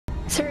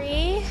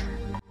3,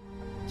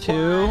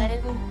 2,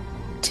 1,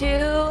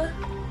 2.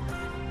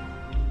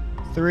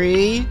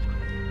 3.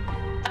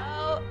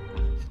 Oh.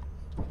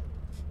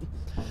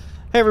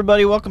 Hey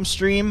everybody, welcome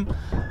stream.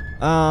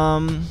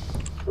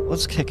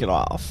 Let's kick it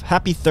off.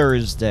 Happy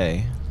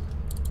Thursday.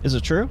 Is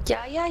it true?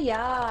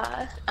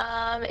 Yeah.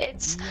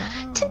 It's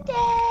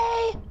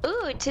today.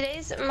 Ooh,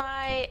 today's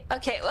my...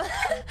 Okay, well,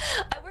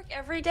 I work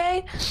every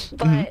day,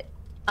 but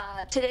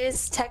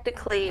today's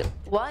technically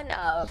one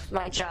of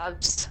my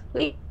jobs.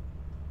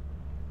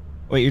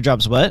 Wait, your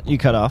job's what? You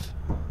cut off.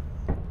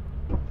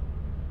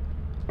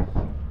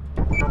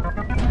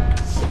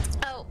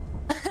 Oh,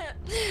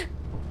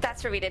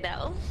 that's for me to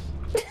know.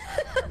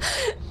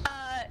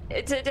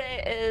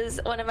 Today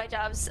is one of my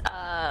jobs,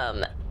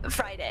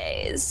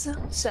 Fridays.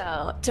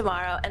 So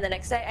tomorrow and the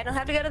next day, I don't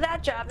have to go to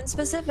that job in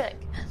specific.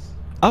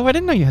 Oh, I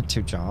didn't know you had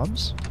 2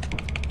 jobs.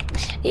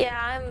 Yeah,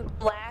 I'm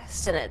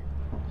last in it.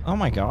 Oh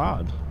my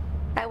god.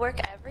 I work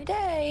every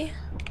day.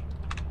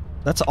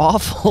 That's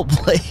awful,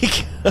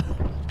 Blake.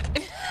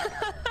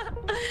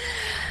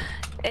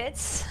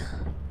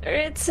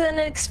 It's an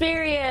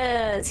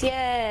experience.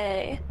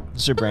 Yay.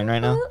 Is your brain right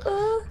now?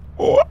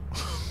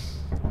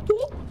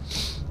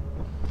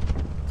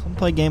 Come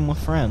play game with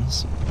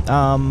friends.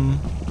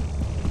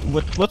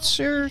 What's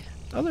your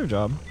other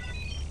job?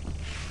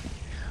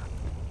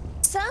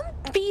 Some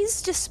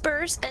bees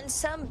disperse and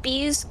some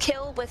bees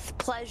kill with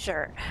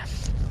pleasure.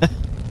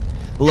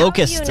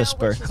 Locust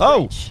disperse.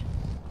 Oh! Which?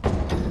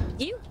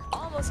 You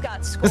almost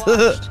got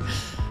squashed.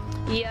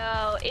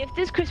 Yo, if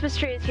this Christmas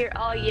tree is here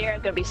all year,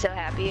 I'm gonna be so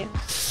happy.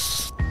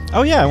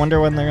 Oh yeah, I wonder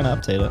when they're gonna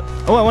update it.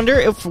 Oh, I wonder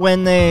if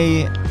when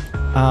they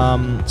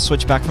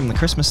switch back from the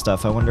Christmas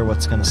stuff, I wonder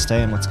what's gonna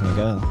stay and what's gonna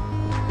go.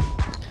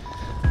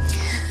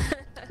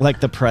 Like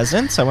the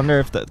presents? I wonder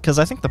if because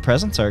I think the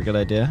presents are a good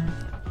idea.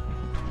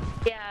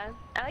 Yeah,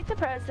 I like the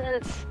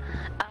presents.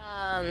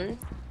 I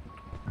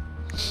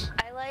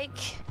like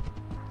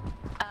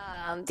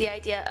the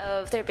idea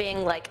of there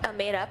being like a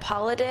made-up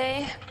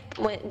holiday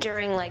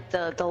during like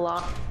the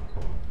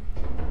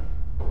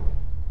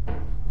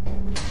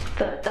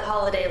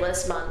holiday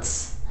list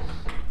months.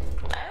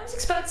 I always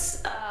expect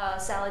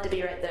salad to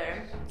be right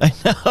there. I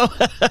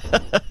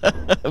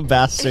know.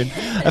 Bastard.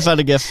 I found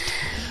a gift.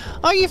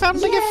 Oh, you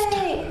found a gift.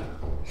 Yay!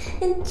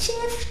 And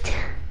gift.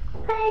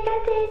 I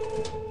got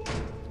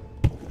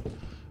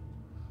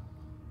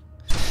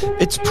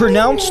it. It's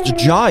pronounced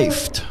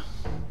jived.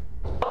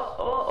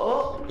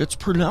 Oh. It's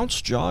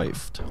pronounced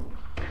jived.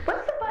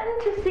 What's the button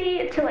to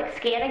see to like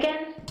scan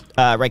again?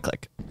 Right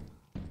click.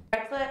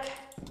 Right click.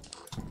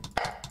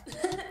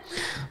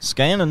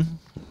 Scanning.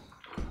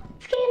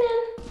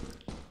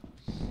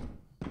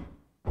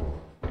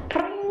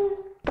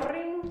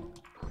 Bring.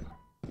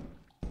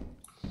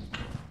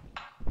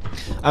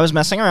 I was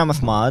messing around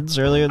with mods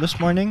earlier this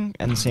morning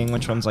and seeing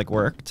which ones like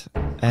worked.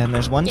 And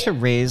there's one to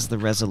raise the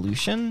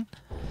resolution.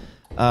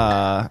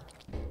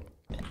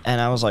 And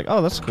I was like,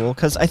 oh, that's cool.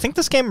 Because I think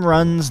this game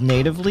runs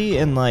natively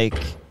in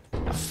like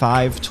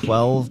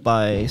 512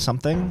 by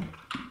something.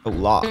 Oh,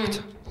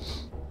 locked.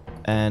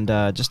 And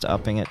just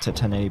upping it to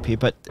 1080p.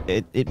 But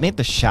it made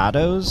the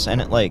shadows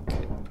and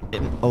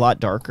a lot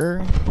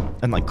darker.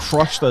 And like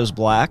crush those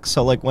blacks.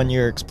 So like when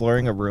you're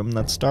exploring a room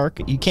that's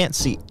dark, you can't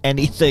see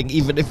anything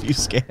even if you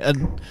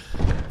scan.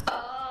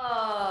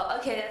 Oh,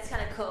 okay, that's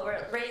kind of cool. Where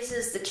it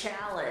raises the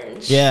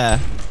challenge. Yeah.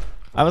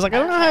 I was like, I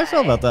don't know how I feel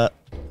about that.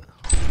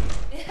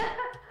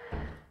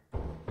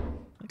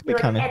 And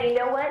you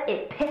know what?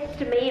 It pissed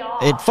me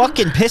off. It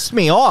fucking pissed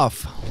me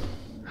off.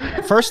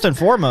 First and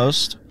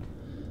foremost.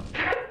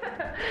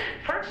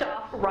 First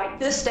off, write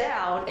this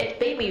down.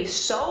 It made me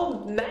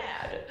so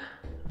mad.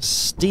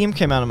 Steam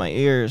came out of my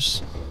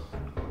ears.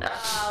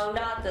 Oh,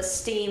 not the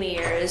steam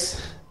ears.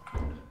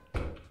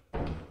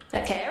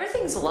 Okay,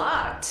 everything's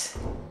locked.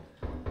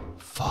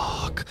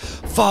 Fuck.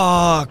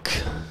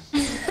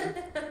 And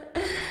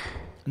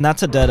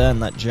that's a dead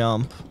end, that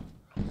jump.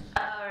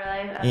 Oh,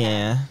 really? Okay.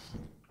 Yeah.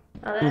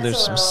 Oh, that's Ooh,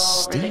 there's some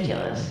steam.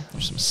 ridiculous.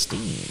 There's some steam.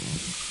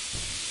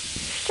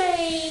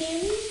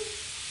 Steam.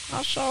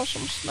 I saw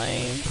some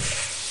steam.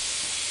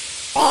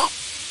 Oh!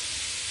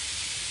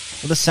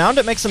 The sound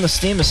it makes in the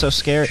steam is so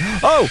scary.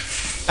 Oh!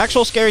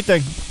 Actual scary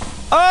thing.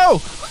 Oh!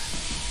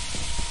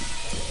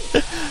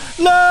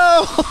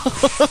 No!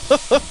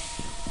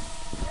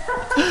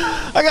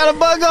 I got a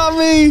bug on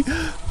me!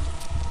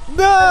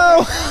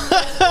 No!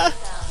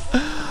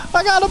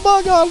 I got a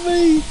bug on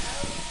me!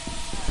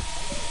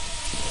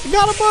 I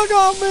got a bug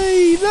on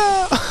me!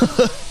 No!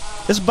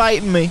 It's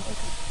biting me.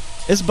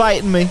 It's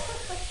biting me.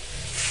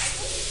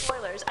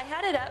 Spoilers. I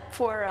had it up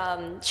for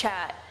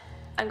chat.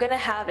 I'm gonna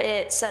have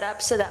it set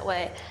up so that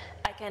way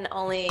I can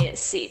only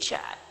see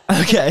chat.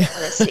 Okay. I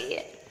want to see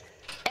it.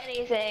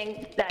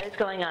 Anything that is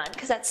going on,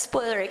 because that's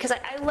spoilery. Because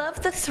I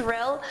love the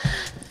thrill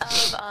of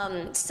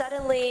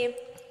suddenly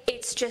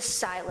it's just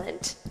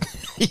silent.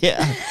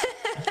 Yeah.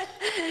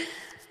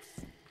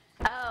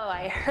 Oh,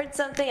 I heard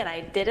something and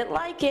I didn't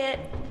like it.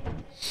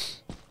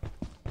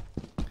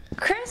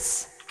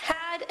 Chris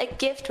had a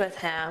gift with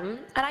him,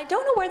 and I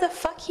don't know where the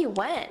fuck he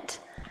went.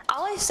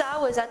 all I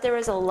saw was that there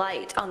was a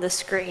light on the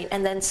screen,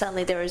 and then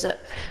suddenly there was a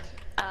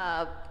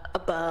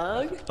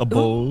bug. A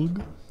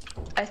bug?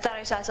 I thought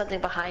I saw something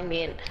behind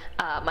me, and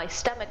my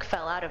stomach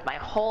fell out of my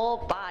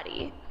whole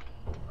body.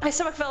 My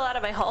stomach fell out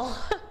of my hole.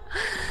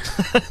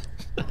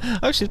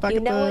 Oh, she's back You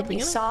at know the it, you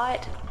beginning. saw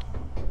it.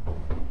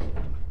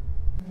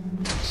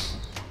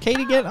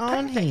 Katie, get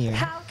on Perfect. here.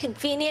 How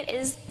convenient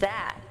is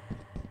that?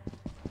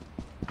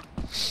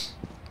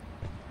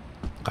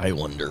 I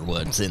wonder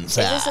what's Is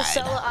inside. this a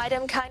solo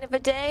item kind of a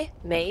day?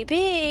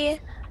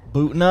 Maybe.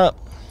 Booting up.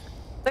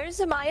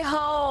 Where's my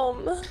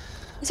home?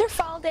 Is there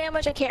fall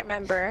damage? I can't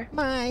remember.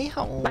 My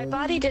home. My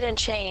body didn't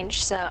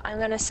change, so I'm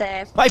gonna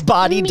say My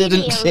body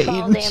didn't medium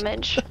fall change.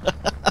 damage.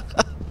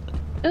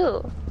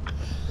 Ooh.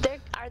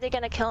 Are they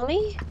gonna kill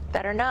me?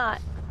 Better not.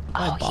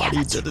 My body yeah,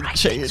 that's didn't right.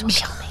 Things will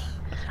change. kill me.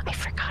 I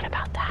forgot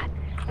about that.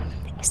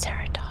 Is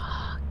there a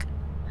dog?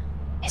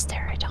 Is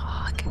there a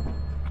dog?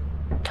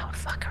 Don't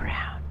fuck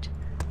around.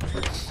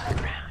 Don't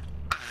fuck around.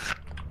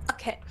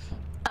 Okay.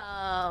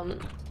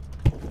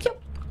 Pew.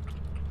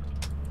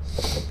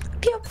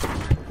 Pew.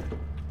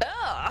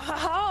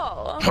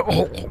 Oh.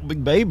 Oh,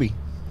 big baby.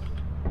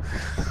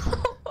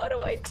 What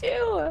do I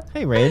do?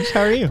 Hey, Rage,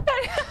 how are you?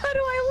 How do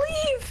I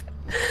leave?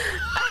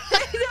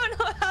 I don't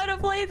know how to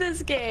play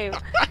this game.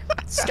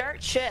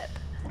 Start ship.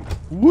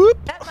 Whoop.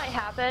 That might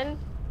happen.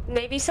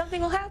 Maybe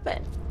something will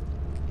happen.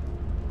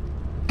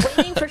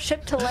 Waiting for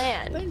ship to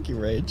land. Thank you,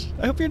 Rage.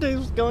 I hope your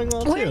day's going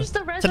well too. Where's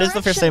the Today's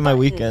the first day of my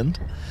weekend.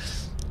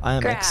 I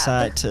am Grab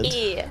excited.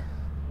 E.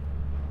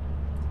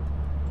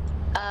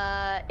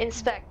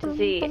 Inspect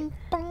Z.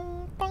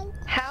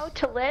 How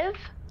to live?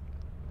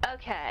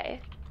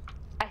 Okay.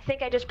 I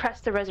think I just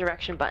pressed the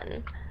resurrection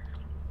button.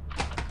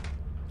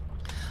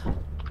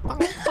 I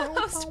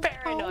was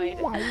paranoid.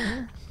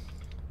 I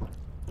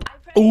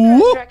pressed the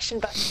Ooh. resurrection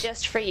button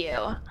just for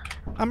you.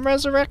 I'm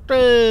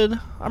resurrected.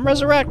 I'm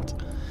resurrect.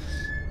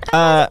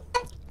 I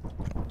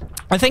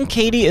think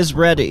Katie is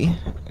ready.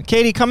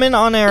 Katie, come in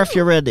on air if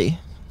you're ready.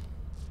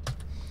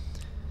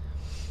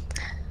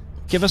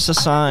 Give us a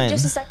sign.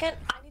 Just a second.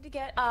 I need to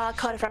get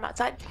Coda from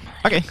outside.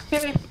 Okay.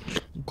 Here.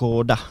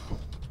 Good.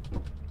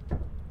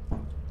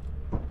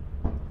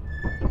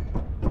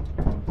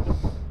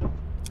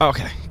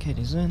 Okay,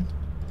 Katie's in.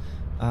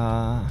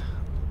 I'm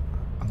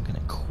gonna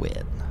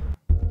quit.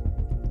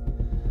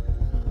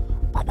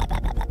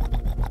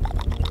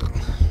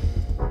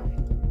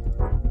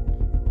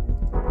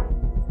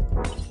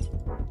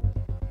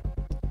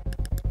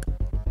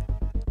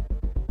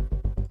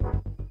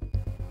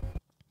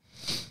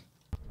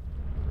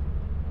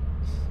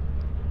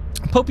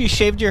 Pope, you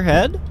shaved your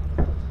head?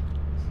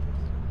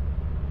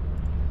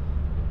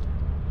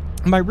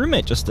 My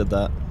roommate just did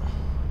that.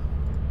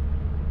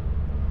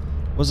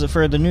 Was it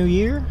for the new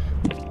year?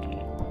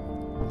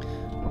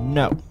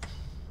 No.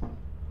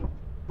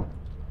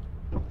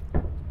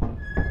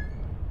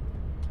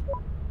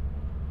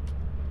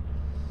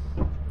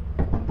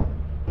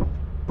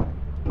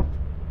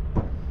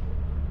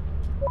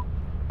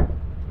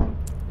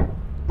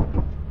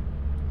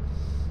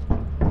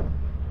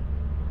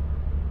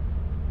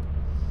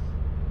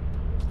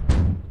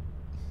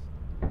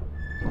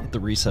 Hit the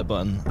reset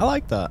button. I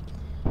like that.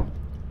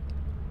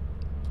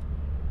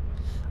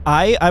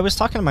 I was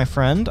talking to my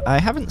friend. I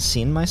haven't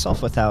seen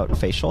myself without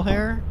facial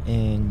hair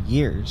in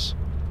years.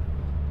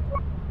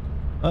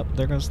 Oh,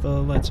 there goes the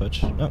light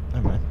switch. Oh,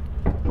 never mind.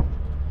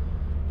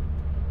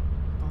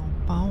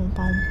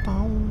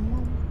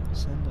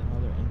 Send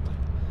another invite.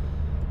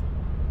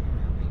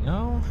 There we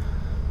go.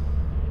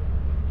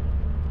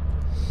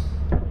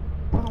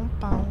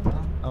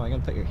 Oh, I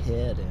gotta put your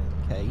head in,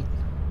 Kate.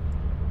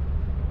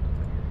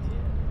 Put your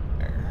head in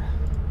there.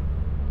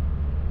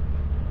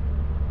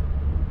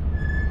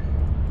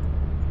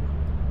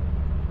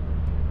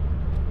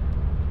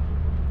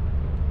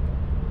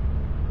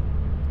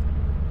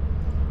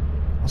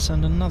 I'll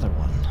send another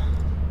one.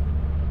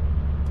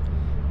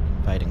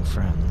 Inviting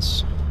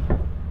friends.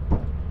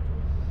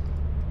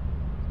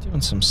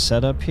 Doing some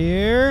setup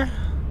here.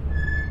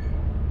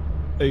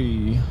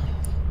 Hey.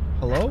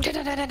 Hello?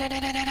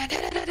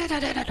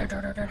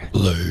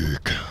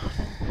 Blake.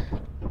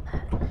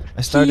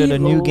 I started a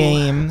new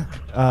game.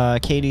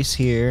 Katie's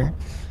here.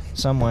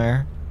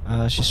 Somewhere.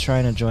 She's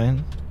trying to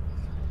join.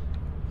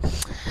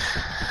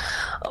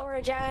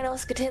 Original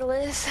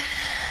Scatilis.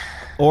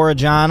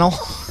 Original.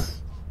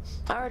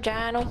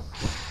 Original.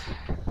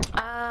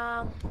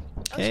 I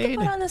was Katie.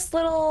 gonna put on this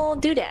little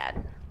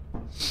doodad.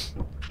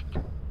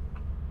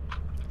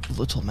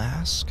 Little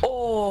mask.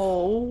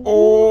 Oh.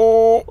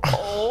 Oh.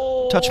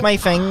 Oh. Touch my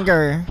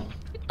finger.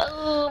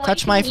 Oh,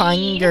 Touch my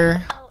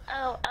finger.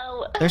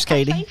 Oh. There's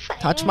Katie.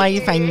 Touch my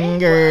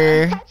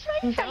finger.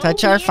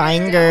 Touch our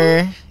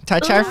finger.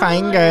 Touch our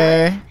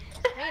finger.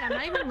 Wait, I'm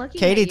not even looking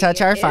Katie, at you.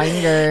 touch our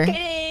finger.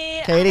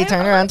 Katie,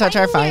 turn around, touch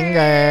our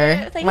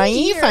finger. My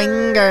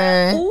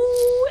finger.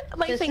 Ooh,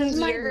 my This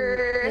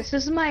finger.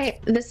 is my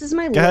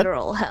ahead.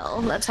 literal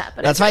hell that's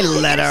happening. That's my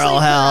literal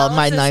hell.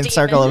 My ninth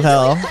circle of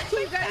hell.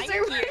 You guys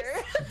are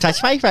here.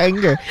 Touch my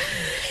finger.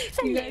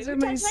 You guys are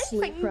my That's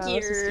sleep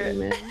paralysis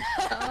finger. demon.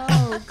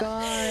 Oh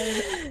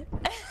god.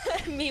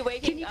 Me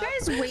waking up.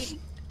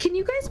 Can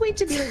you guys wait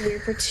to be like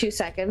weird for 2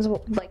 seconds,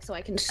 like so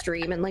I can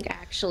stream and like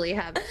actually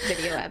have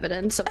video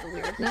evidence of the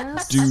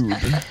weirdness? Dude.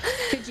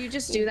 Could you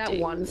just do that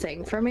one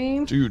thing for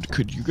me? Dude,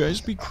 could you guys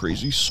be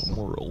crazy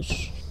somewhere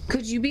else?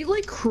 Could you be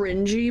like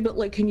cringy, but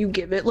like can you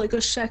give it like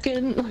a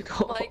second? Like,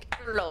 oh, Like, I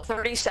don't know,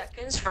 30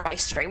 seconds for my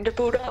stream to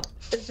boot up?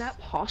 is that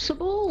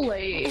possible?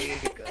 Like,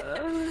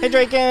 Hey,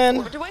 Draken!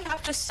 Or do I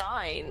have to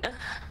sign?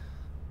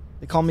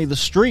 They call me the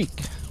Streak.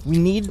 We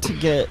need to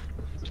get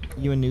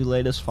you a new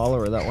latest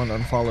follower, that one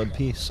unfollowed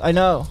piece. I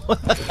know!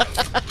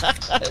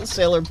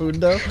 Sailor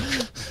Poondo.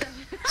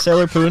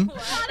 Sailor Poon.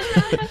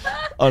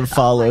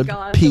 Unfollowed oh my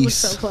god,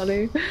 piece. that was so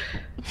funny.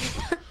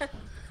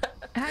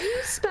 How do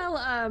you spell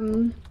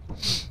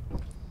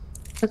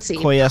let's see.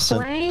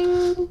 Quiescent.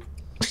 Playing.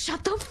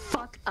 Shut the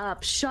fuck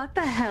up. Shut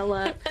the hell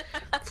up.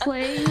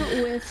 Playing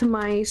with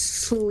my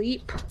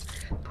sleep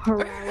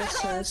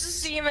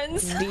paralysis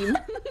Demons. demons.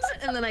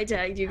 And then I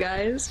tagged you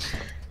guys.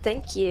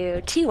 Thank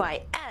you.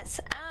 TYS.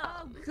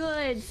 Oh,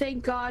 good.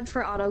 Thank God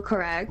for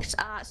autocorrect.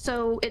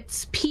 So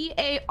it's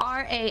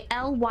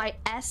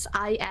PARALYSIS.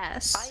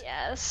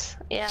 IS.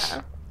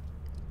 Yeah.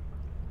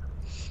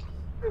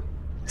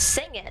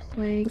 Sing it.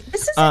 Like,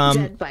 this is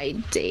Dead by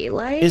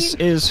Daylight.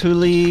 Is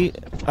Hooley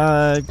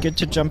good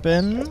to jump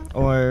in,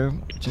 or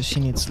does she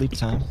need sleep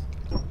time?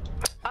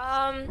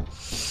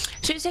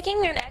 She was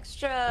taking an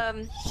extra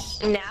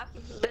nap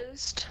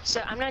boost,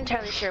 so I'm not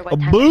entirely sure what A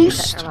time boost?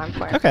 she set her alarm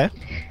for. Okay.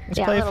 Let's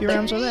Yeah, play a a few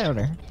little rounds bit. without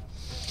her.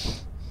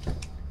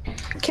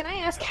 Can I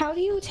ask, how do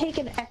you take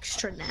an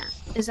extra nap?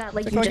 Is that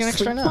like Take you like an just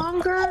extra sleep nap.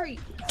 longer?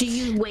 Do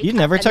you wake You up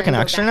never and took then an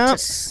go extra back to nap?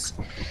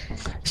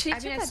 She I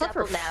took mean, I a slept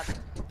double for nap.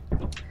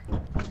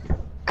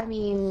 I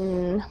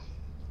mean,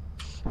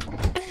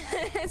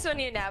 It's when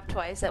you nap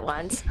twice at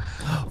once.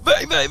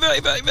 Bye, bye, bye,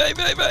 bye, bye,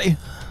 bye, bye.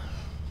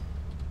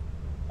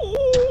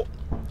 Oh.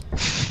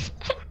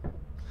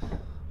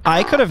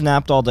 I could have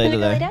napped all day Wanna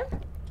go lay today.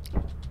 down?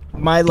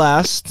 My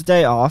last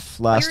day off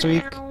last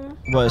week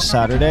was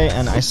Saturday,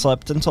 and I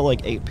slept until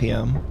like 8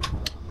 p.m.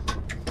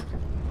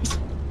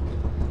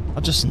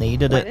 I just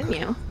needed why it. didn't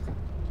you?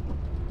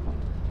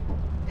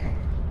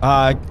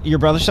 Your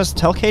brother says,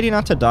 tell Katie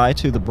not to die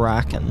to the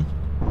bracken.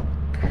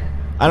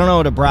 I don't know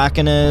what a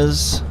bracken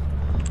is,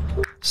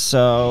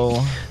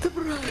 so...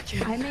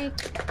 I make.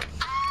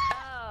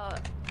 Oh.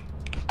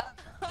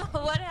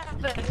 What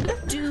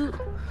happened?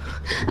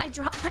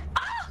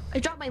 I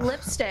dropped my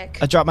lipstick.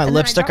 I dropped my And then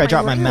lipstick, I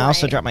dropped my ring mouse,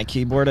 I light. dropped my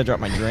keyboard, I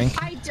dropped my drink.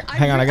 I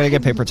Hang on, I gotta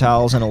get paper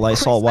towels and a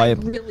Lysol wipe.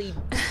 Really.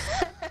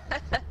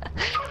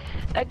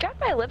 I dropped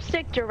my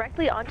lipstick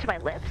directly onto my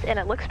lips, and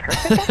it looks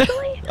perfect,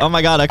 actually. Oh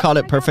my god, I caught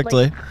it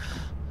perfectly.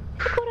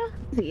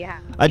 Yeah.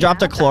 I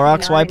dropped a Yeah,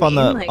 Clorox you know wipe what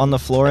I mean? on Like,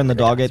 the floor, and the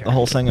dog ate the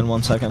whole thing in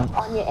 1 second.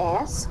 On your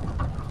ass?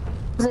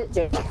 Is it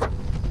Jake?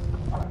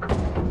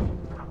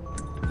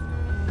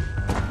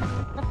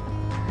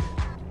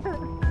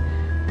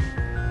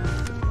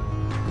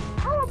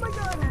 Oh my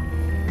god.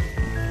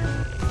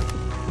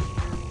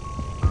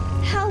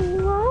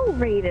 Hello,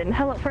 Raiden.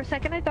 Hello. For a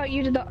second, I thought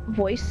you did the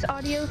voice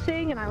audio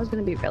thing, and I was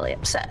gonna be really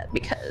upset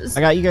because.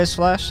 I got you guys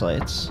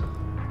flashlights.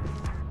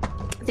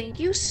 Thank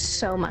you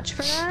so much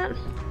for that.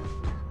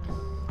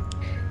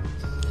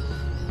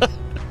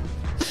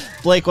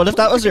 Blake, what if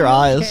that was your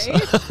eyes?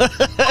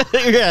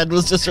 Okay. Your head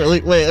was just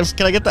really... Wait,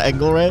 can I get the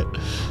angle right?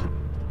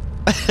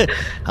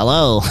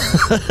 Hello.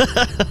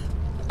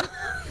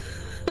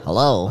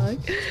 Hello.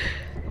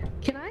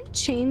 Can I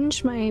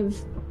change my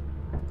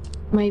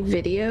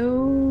video?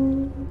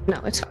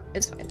 No, it's fine.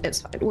 It's fine.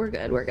 It's fine. We're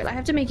good. We're good. I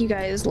have to make you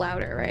guys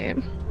louder, right?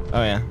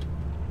 Oh, yeah.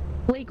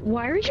 Like,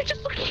 why are you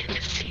just looking at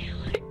the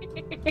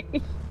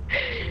ceiling?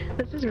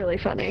 This is really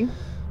funny.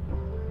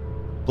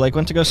 Blake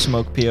went to go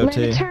smoke Let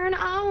me POT. turn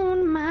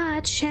on my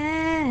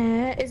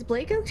chat. Is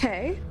Blake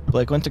okay?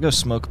 Blake went to go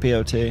smoke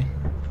POT.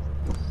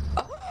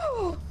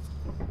 Oh!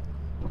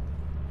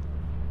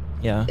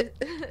 Yeah.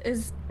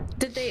 Is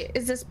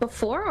this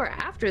before or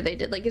after they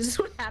did? Like, is this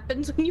what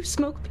happens when you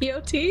smoke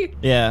POT?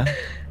 Yeah.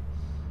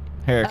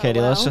 Here, Oh,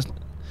 Katie, let's wow. just...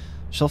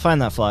 She'll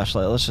find that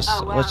flashlight. Let's just...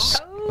 Oh, wow.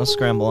 Let's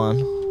scramble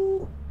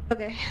on.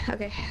 Okay.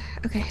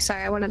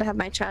 Sorry, I wanted to have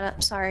my chat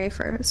up. Sorry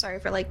for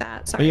like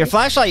that. Oh, Sorry. your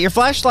flashlight! Your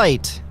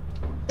flashlight!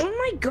 Oh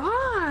my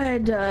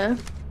god!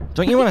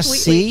 Don't you want to Wait,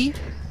 see?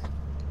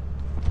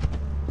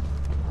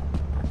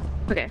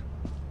 Okay.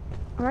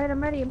 Alright,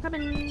 I'm ready. I'm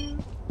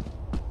coming.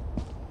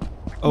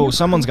 Oh, New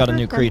someone's got a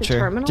new creature at the creature.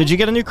 terminal? Did you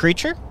get a new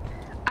creature?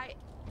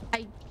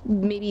 I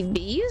maybe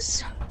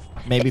bees?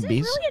 Maybe Is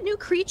bees? it really a new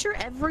creature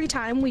every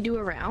time we do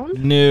a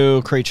round?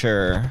 New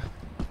creature.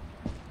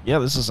 Yeah,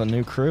 this is a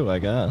new crew, I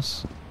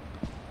guess.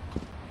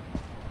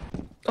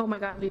 Oh my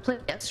god, we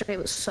played yesterday. It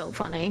was so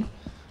funny.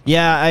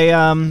 Yeah,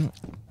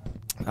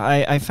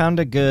 I found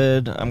a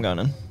good... I'm going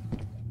in.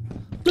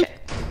 Okay.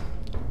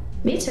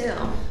 Me too.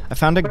 I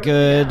found a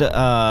good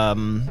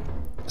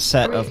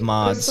set Are we- of are we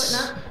mods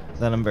splitting up?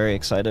 that I'm very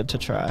excited to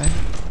try.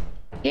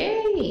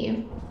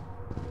 Yay!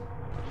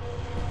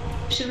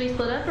 Should we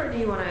split up or do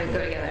you want to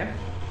go together?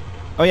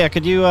 Oh yeah,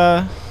 could you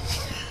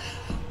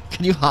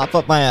could you hop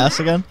up my ass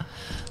again?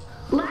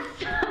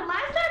 Last time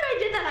I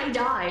did that, I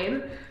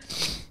died.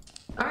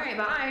 Alright,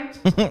 bye.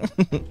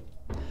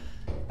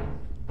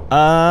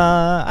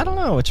 I don't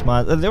know which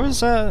mod. There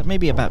was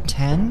maybe about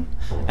 10,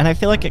 and I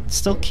feel like it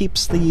still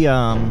keeps the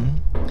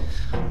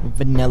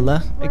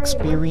vanilla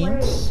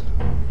experience.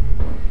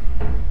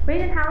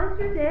 Wait, and how was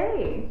your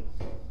day?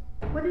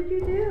 What did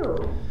you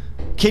do?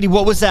 Katie,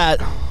 what was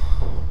that?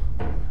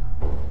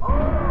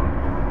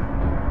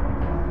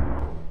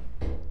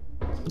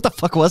 What the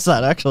fuck was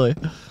that, actually?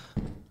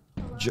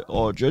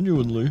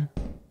 Genuinely.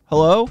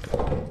 Hello?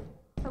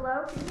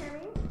 Hello, can you hear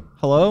me?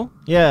 Hello?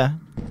 Yeah.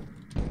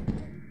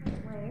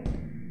 Wait.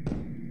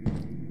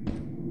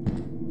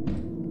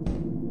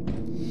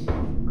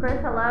 Chris,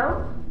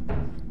 hello?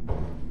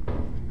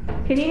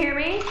 Can you hear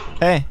me?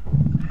 Hey.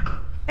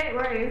 Hey,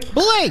 where are you?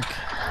 Blake!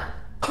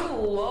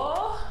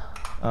 Cool.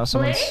 Oh,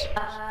 someone's... Blake?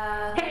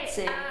 Let's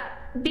see.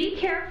 Be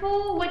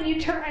careful when you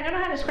turn. I don't know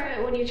how to describe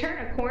it. When you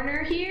turn a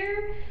corner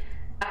here,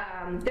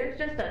 there's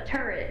just a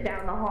turret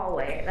down the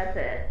hallway. That's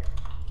it.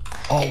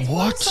 Oh, It's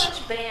what?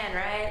 such ban,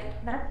 right?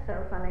 That's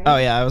so funny. Oh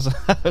yeah, I was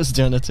I was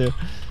doing it too.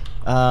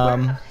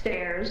 We're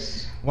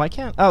upstairs. Why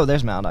can't? Oh,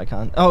 there's mod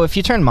icon. Oh, if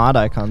you turn mod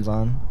icons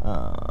on,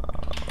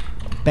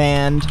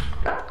 banned.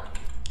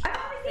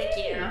 Thank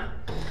you. I'm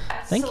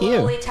Thank you.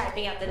 slowly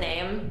typing out the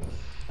name.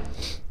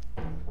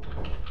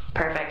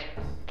 Perfect.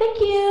 Thank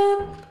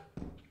you.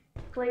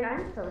 Blake,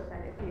 I'm so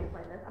excited for you to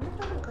play this. I'm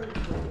excited to play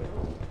this with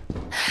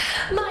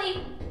you. My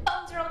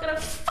bones are all gonna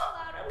fall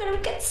out. I'm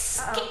gonna get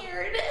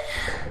scared.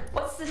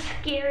 What's the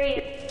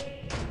scariest?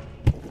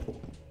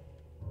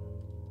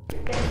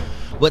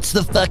 What's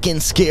the fucking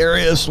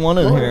scariest one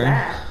in What was here?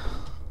 that?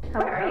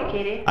 How are you,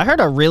 Katie? I heard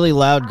a really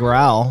loud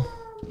growl.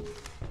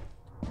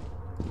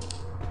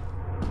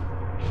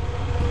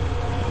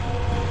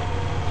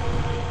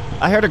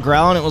 I heard a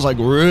growl and it was like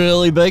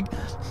really big.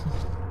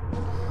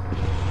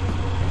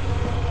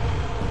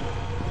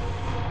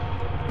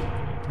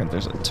 I think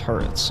there's a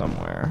turret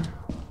somewhere.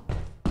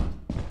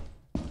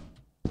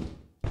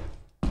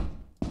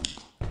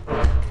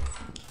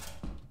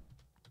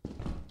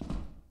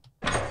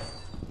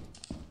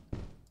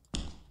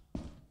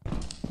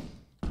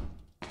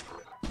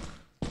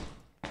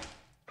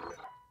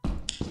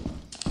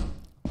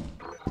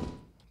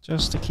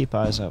 Just to keep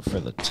eyes out for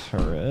the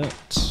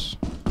turret.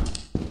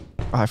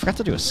 Oh, I forgot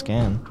to do a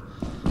scan.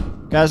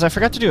 Guys, I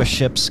forgot to do a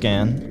ship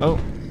scan. Oh.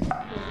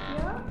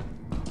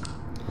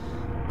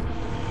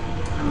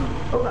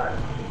 Oh god.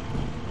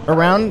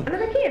 Around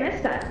Another key, I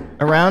missed that.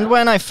 around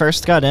when I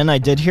first got in, I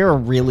did hear a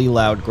really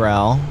loud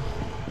growl.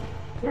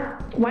 Yeah.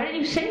 Why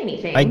didn't you say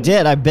anything? I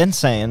did. I've been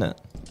saying it.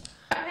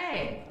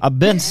 Okay. I've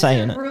been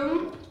saying it.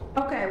 Room.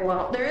 Okay,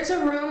 well, there is a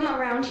room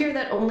around here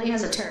that only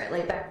has a turret,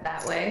 like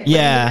that way.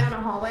 Yeah. Like, down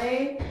a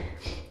hallway.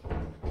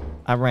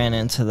 I ran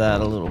into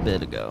that a little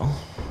bit ago.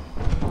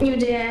 You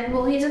did?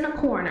 Well, he's in a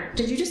corner.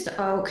 Did you just...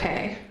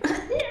 Okay. No way,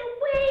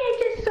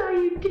 I just saw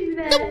you do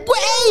that. No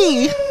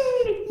way!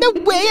 No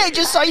way! I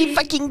just saw you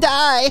fucking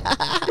die.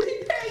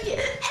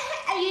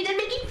 Are you done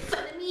making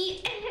fun of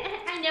me?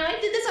 I know I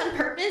did this on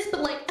purpose,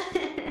 but like...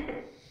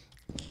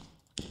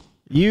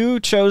 You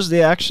chose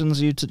the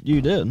actions you did.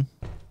 You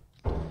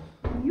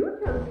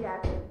chose the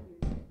action.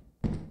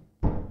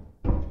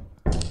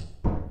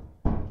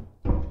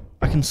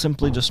 I can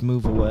simply just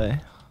move away.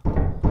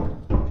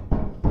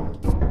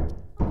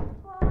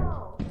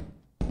 Whoa.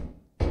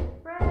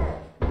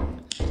 Fred,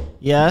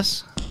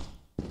 Yes?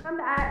 come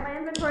back. My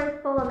inventory's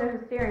full and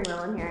there's a steering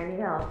wheel in here. I need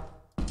help.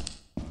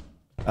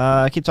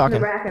 Keep The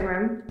talking. racking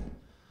room.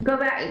 Go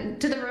back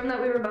to the room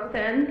that we were both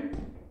in.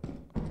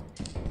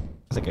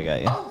 I think I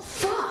got you. Oh,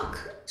 fuck!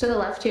 To the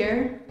left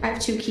here. I have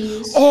 2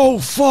 keys. Oh,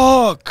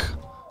 fuck!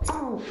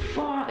 Oh,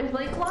 fuck. Is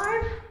Blake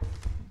live?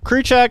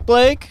 Crew check,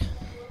 Blake.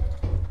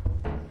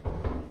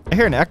 I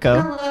hear an echo.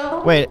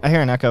 Hello? Wait, I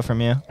hear an echo from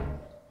you.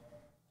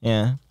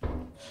 Yeah.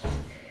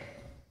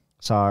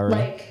 Sorry.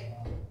 Like,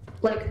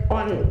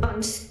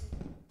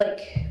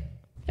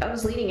 I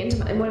was leading into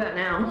my, what about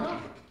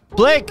now?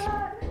 Blake!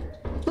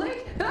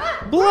 Blake!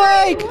 Ah!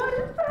 Blake! What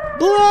is that?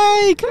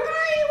 Blake! Where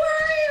are you? Where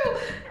are you?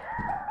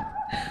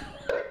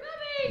 We're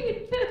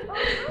coming!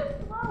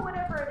 Slow,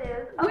 whatever it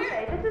is. Where-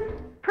 Okay, this is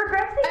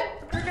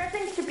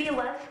progressing to be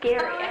less scary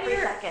Oh, every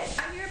second.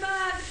 I'm your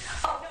bug!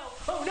 Oh no!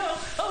 Oh no!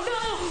 Oh no!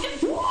 What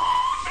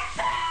is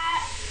that?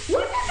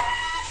 What is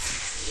that?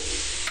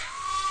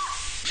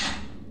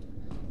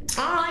 I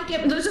don't like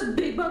it. There's a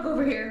big bug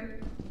over here.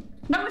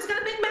 No, it's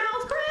got a big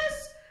mouth,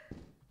 Chris!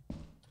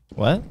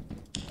 What?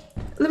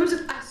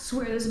 I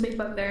swear there's a big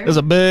bug there. There's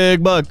a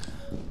big bug.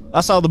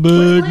 I saw the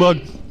Where's big bug.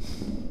 Blake?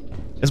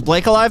 Is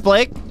Blake alive,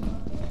 Blake?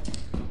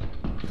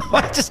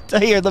 I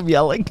hear them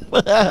yelling.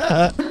 Blake!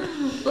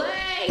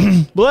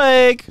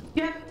 Blake!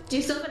 Yeah, do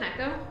you still have an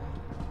echo?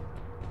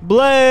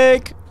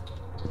 Blake!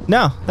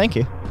 No, thank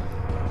you.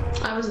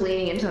 I was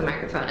leaning into the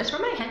microphone. It's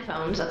from my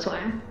headphones, that's why.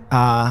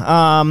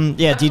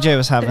 Yeah, DJ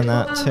was having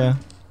that too.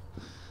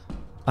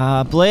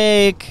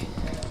 Blake.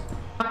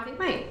 Oh, I think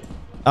my...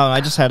 Oh,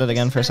 I just had it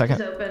again for a second.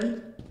 Is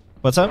open.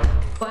 What's up?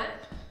 What?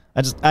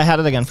 I had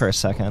it again for a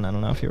second. I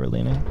don't know if you were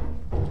leaning.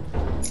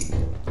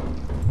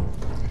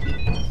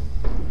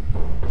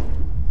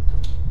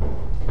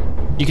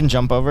 You can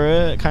jump over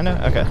it, kind of?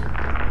 Okay.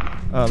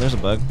 Oh, there's a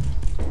bug.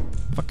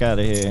 Fuck out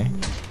of here.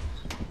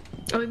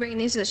 Are we bringing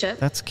these to the ship?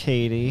 That's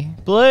Katie.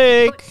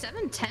 Blake! Oh, it's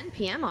 7:10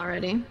 p.m.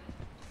 already.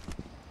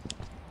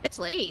 It's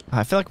late.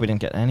 I feel like we didn't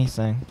get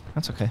anything.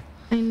 That's okay.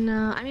 I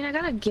know. I mean, I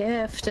got a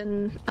gift,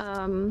 and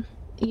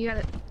you got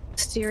a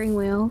steering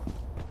wheel.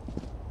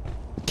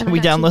 Can we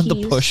download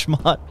the push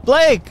mod?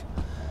 Blake!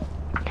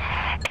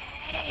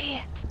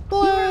 Hey,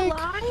 Blake! you're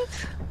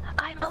alive?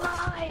 I'm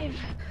alive.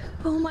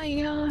 Oh my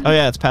god. Oh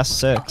yeah, it's past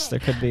 6. Okay. There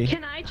could be.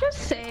 Can I just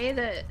say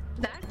that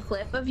that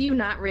clip of you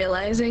not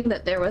realizing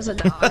that there was a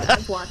dog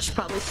I've watched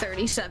probably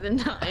 37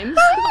 times?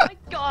 Oh my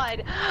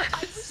god,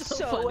 I'm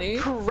so funny.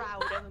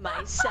 proud of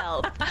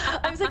myself.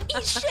 I was like,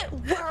 eat shit,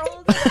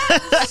 world. I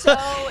was so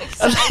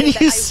And then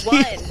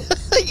excited that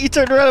I won. you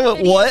turned around and went,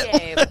 Video what?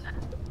 game.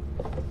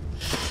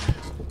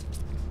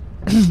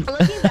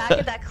 Looking back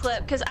at that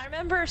clip, because I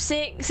remember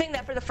seeing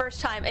that for the first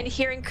time and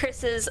hearing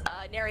Chris's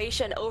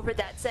narration over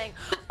that saying,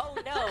 oh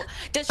no,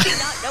 does she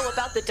not know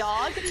about the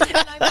dog? And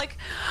I'm like,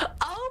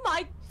 oh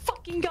my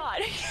fucking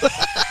god.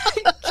 Are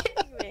you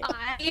kidding me?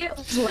 I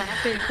was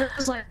laughing. Chris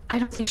was like, I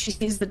don't think she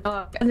sees the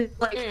dog. And it's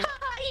like, eat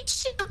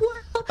shit, world.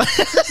 And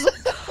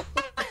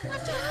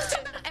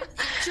it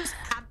just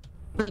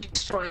absolutely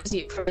destroys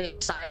you from the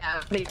inside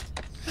out.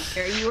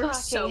 You were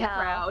so Fucking hell.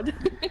 proud.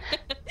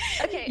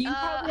 Okay, You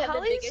probably had the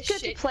Holly's biggest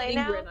good to play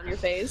shit-eating now. grin on your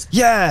face.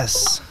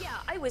 Yes! Yeah,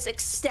 I was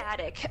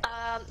ecstatic.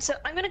 So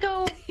I'm gonna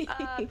go.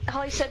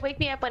 Holly said, "Wake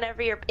me up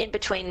whenever you're in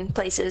between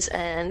places,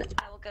 and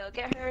I will go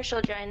get her.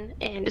 She'll join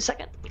in a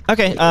second."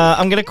 Okay,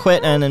 I'm gonna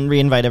quit and then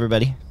re-invite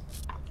everybody.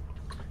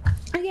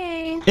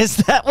 Okay. Is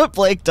that what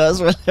Blake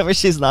does whenever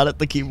she's not at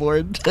the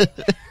keyboard?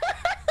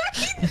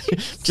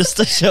 Just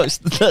to show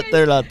that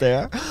they're not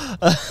there.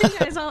 Hey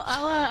guys,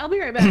 I'll be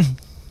right back.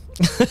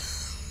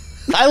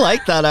 I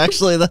like that,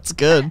 actually. That's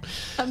good.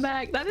 I'm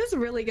back. That is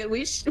really good.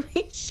 We shot.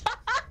 This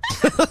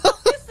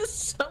is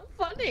so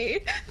funny.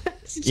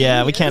 That's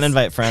Yeah, we can't genius.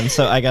 invite friends,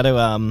 so I gotta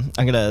I'm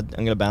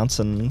gonna bounce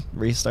and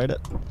restart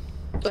it.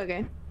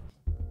 Okay.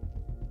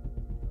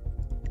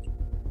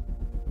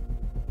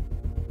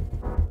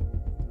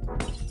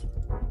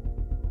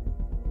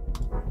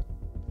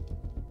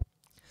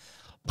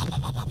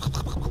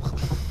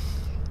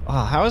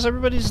 Oh, how is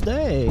everybody's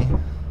day?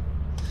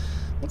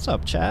 What's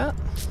up, chat?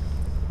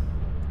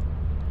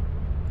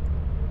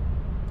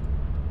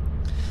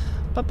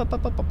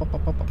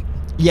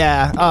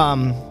 Yeah,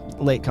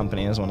 Late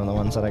Company is one of the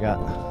ones that I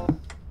got.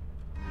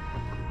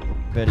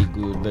 Very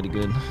good, very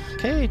good.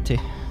 Katie.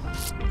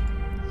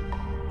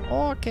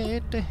 Oh,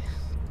 Katie.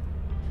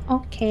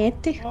 Oh,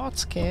 Katie. Oh,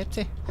 it's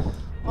Katie.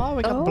 Oh,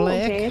 we got Oh,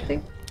 Blake. Katie.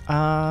 Do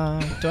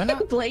I know?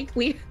 Blake,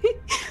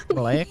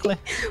 Blakely.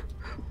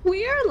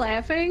 we are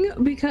laughing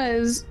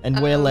because And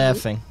we're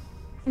laughing.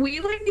 we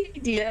like the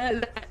idea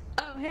that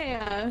hey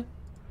yeah,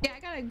 I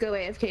gotta go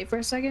AFK for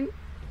a second.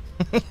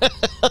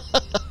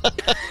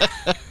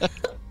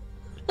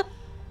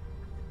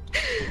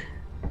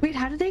 Wait,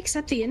 how did they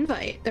accept the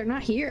invite? They're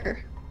not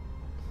here.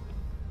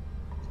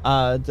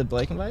 Did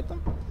Blake invite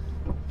them?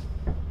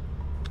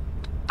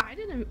 I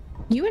didn't.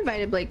 You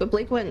invited Blake, but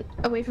Blake went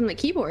away from the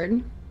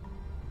keyboard.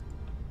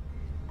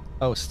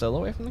 Oh, still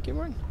away from the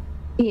keyboard?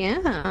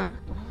 Yeah.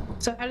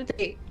 So how did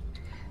they?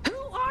 Who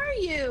are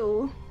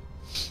you?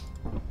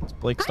 It's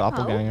Blake's Hi, Mo.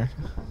 doppelganger.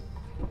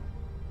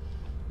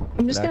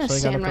 I'm just gonna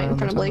actually got stand up right in around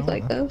front of the Blake time,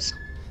 like huh? those.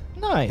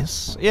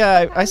 Nice.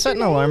 Yeah, I How's set an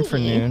your alarm for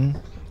day?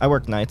 noon. I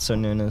work nights, so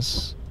noon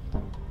is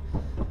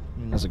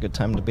a good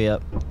time to be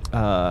up.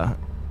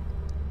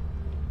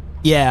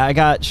 Yeah, I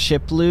got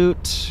ship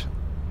loot.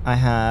 I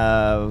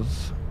have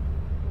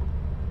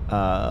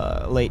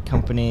late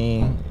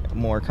company,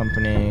 more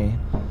company.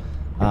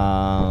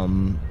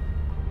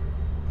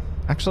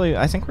 Actually,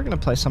 I think we're gonna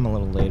play some a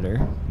little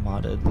later,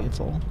 modded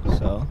lethal.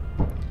 So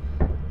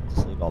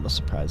let's leave all the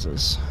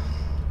surprises.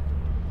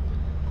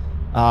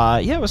 Yeah,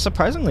 it was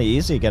surprisingly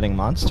easy getting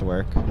mods to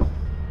work.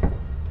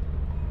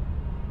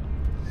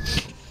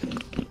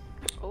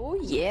 Oh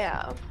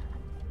yeah.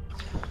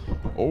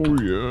 Oh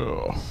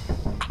yeah.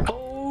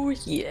 Oh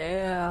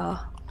yeah.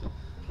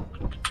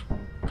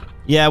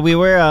 Yeah, we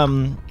were, I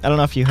don't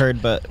know if you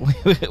heard, but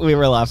we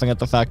were laughing at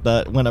the fact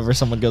that whenever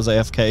someone goes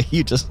AFK,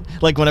 you just,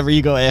 like, whenever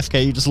you go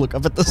AFK, you just look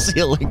up at the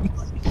ceiling.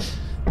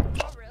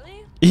 Oh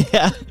really?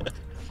 Yeah.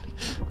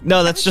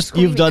 No, that's just,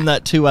 you've done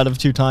that 2 out of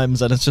 2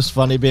 times, and it's just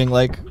funny being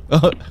like,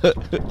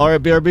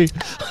 alright, BRB.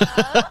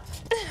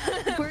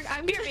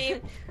 I'm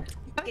BRB.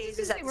 I was Gazes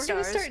just at gonna say, the we're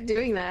gonna stars. start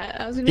doing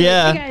that. I was gonna be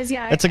Yeah, like, hey guys,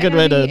 yeah, that's a I good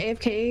gotta way be to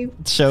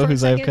AFK Show for a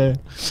who's second.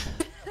 AFK.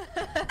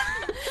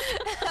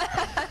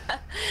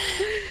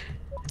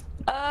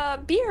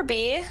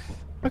 BRB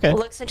Okay.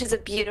 looks into the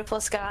beautiful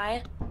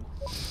sky.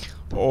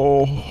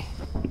 Oh.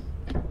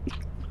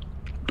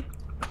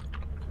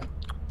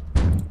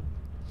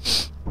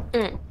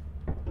 Hey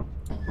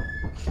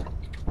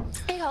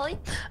Holly,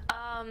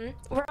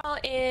 we're all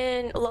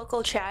in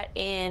local chat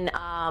in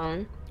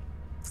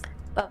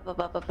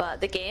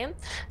the game.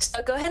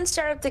 So go ahead and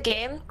start up the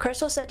game.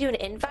 Chris will send you an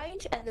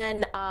invite, and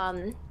then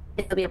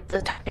it'll be able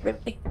to talk to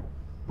everybody.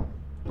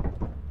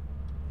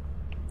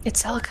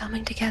 It's all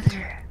coming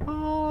together.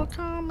 All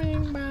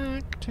coming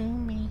back to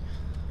me.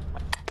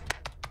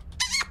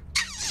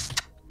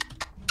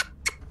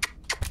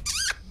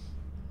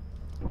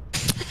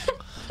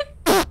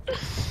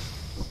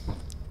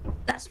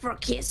 That's for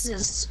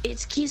kisses.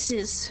 It's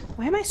kisses.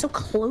 Why am I so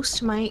close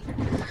to my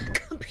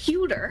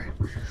computer?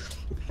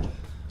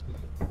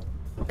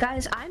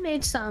 Guys, I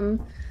made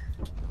some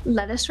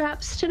lettuce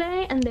wraps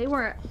today, and they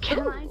were,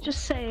 can I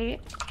just say,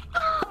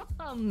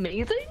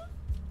 amazing?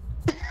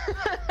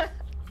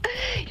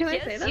 Can I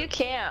say that? You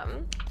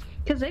can.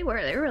 Because they're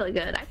really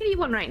good. I could eat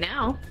one right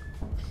now.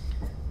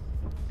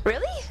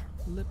 Really?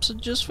 Lips are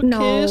just for No.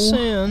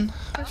 kissing.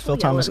 Phil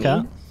Thomas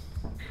cat.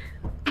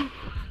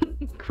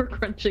 We're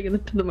crunching it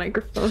into the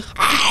microphone.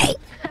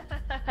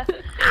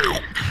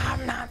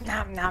 Nom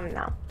nom nom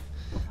nom.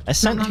 I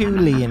sent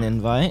Hooley an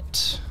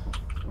invite.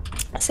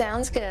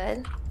 Sounds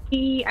good.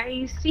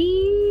 I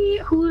see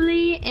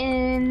Hooley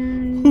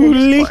in the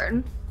Hooley.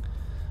 Discord.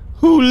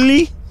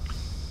 Hooley.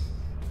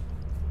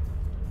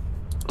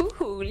 Ooh,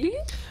 Hooley.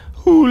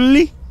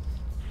 Hooley.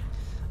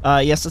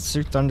 Yes, it's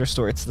through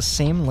Thunderstore. It's the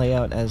same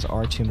layout as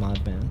R2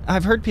 Modman.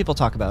 I've heard people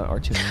talk about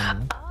R2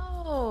 Modman.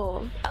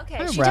 Oh, okay.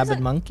 Hi, She Rabbit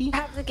doesn't Monkey.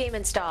 have the game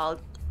installed,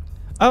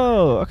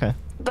 Oh, okay.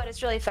 but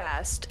it's really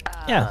fast.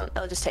 Yeah.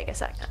 It'll just take a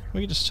second.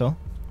 We can just chill.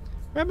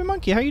 Rabbit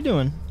Monkey, how you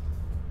doing?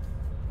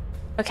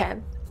 Okay.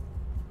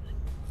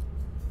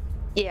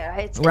 Yeah,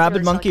 it's Rabbit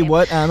really slow Monkey, game.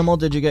 what animal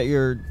did you get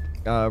your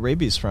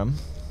rabies from?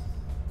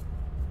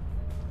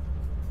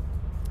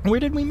 Where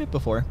did we meet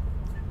before?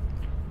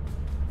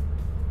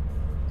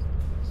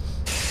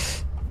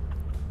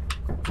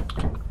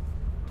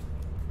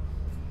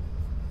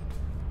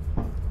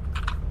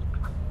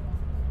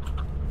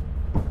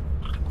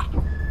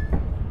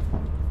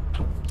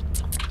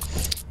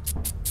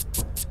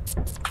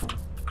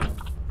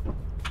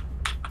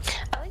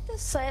 I like the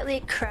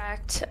slightly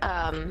cracked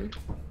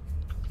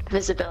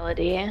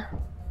visibility.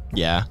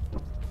 Yeah.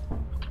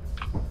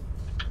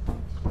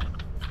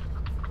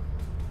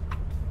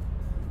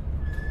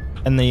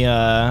 And the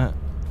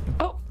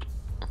Oh,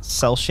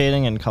 cell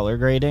shading and color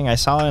grading, I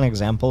saw an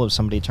example of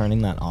somebody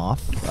turning that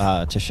off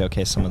to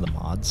showcase some of the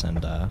mods,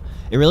 and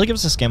it really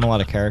gives this game a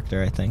lot of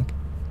character, I think.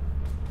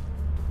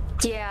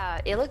 yeah,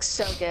 it looks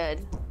so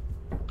good.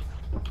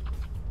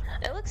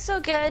 It looks so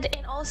good,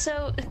 and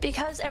also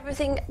because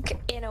everything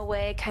in a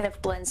way kind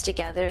of blends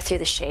together through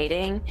the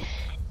shading,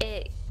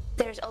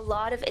 there's a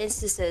lot of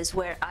instances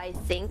where I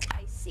think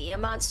I see a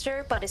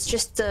monster, but it's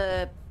just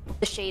the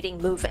shading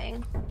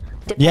moving,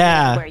 depending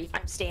Yeah. on where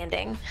I'm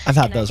standing. I've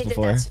had And those I think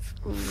before.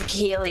 That's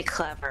really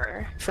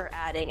clever for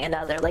adding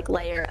another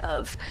layer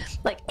of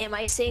am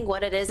I seeing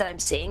what it is that I'm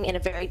seeing in a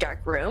very dark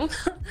room?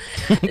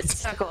 It's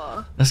so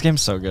cool. This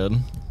game's so good.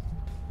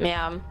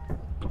 Yeah.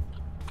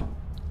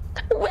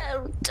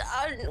 Well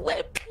done,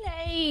 well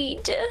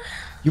played.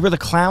 You were the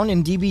clown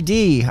in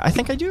DBD. I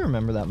think I do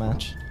remember that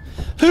match.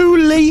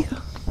 Hooley!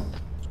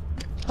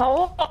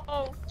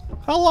 Oh.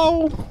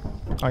 Hello!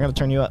 I gotta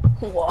turn you up.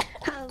 Whoa.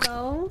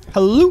 Hello?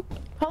 Hello!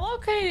 Hello,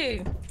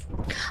 Katie.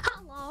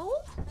 Hello?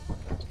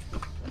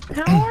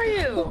 How are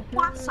you?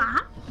 What's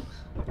up?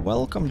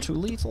 Welcome to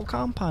Lethal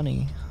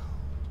Company.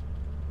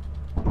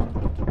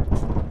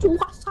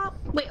 What's up?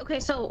 Wait, okay,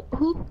 so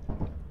who?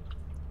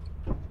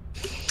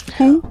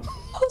 Who?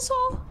 Who's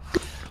up?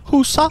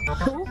 Who's up?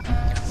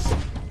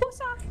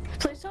 Who's up?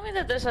 Please tell me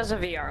that this has a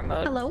VR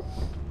mode. Hello?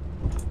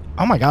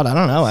 Oh my god, I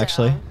don't know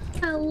actually.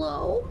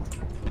 Hello?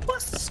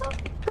 What's up?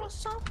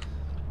 What's up?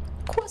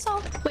 What's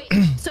up? Wait,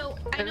 so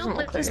I know doesn't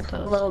look this like it a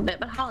does. little bit,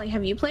 but Holly,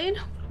 have you played?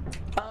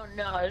 Oh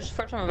no, it's the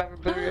first time I've ever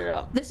booted it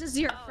up. This is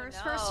your Oh,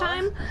 first no.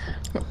 time?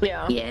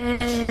 Yeah.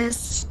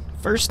 Yes.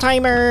 First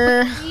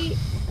timer!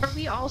 Are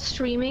we all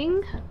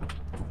streaming?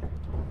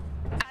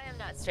 I am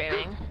not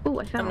streaming. Ooh,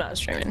 I found I'm not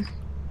streaming.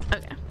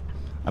 Okay.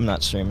 I'm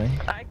not streaming.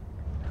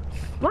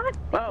 What?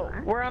 Oh,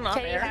 we're on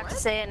Okay, you air. have to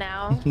say it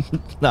now.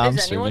 No, I'm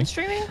Is anyone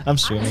streaming. streaming? I'm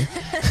streaming.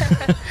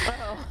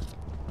 Oh.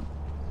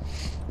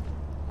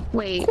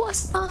 Wait.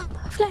 What's up?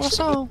 What's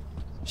up?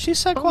 She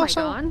said Oh my what's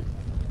up? god.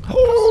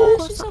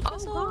 Oh, She's so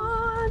Oh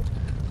god.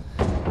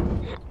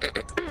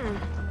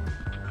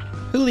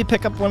 Hooley,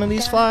 pick up one of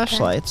these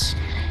flashlights.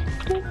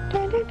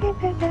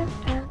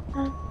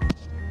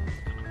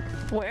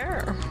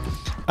 Where?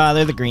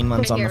 They're the green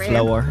ones Right on here, the right here.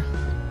 floor.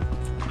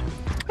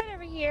 Right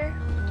over here.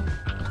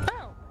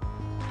 Oh.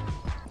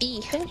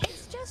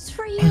 It's just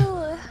for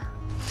you.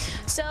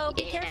 So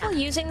be careful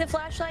using the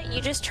flashlight.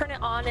 You just turn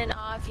it on and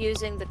off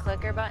using the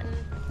clicker button.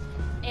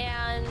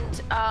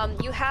 And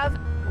you have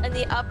in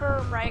the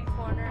upper right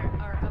corner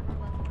or upper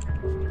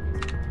left corner.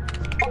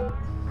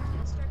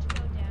 It'll start to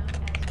go down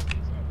as you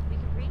use it. We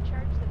can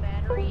recharge the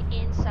battery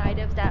inside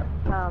of that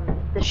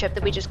the ship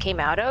that we just came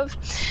out of,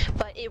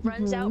 but it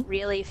runs out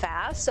really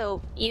fast.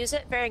 So use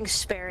it very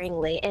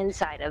sparingly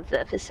inside of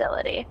the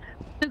facility.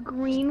 The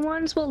green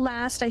ones will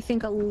last, I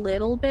think, a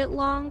little bit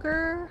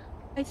longer.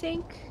 I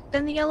think.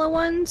 than the yellow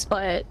ones,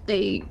 but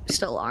they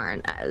still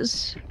aren't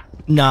as.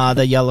 Nah,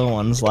 the yellow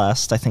ones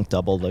last, I think,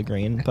 double the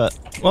green, but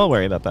we'll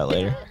worry about that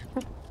later.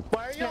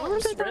 Why are Yellow your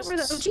ones that were the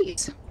wrists?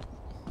 OGs.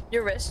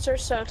 Your wrists are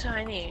so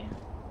tiny.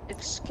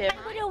 It's scary.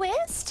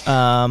 Widowist?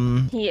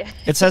 Yeah.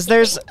 It says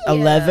there's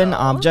 11 Ew.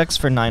 objects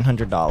for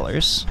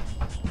 $900.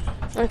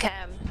 Okay.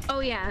 Oh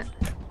yeah,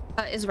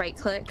 is right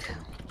click.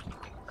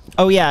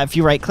 Oh yeah, if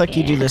you right click,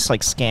 you do this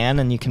like scan,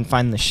 and you can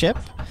find the ship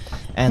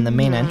and the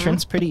main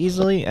entrance pretty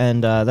easily.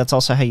 And that's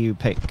also how you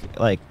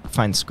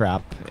find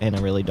scrap in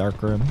a really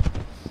dark room.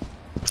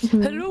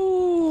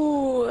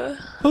 Hello.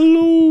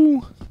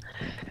 Hello.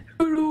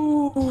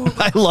 Hello.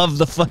 I love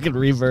the fucking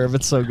reverb.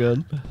 It's so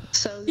good.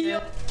 So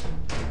good.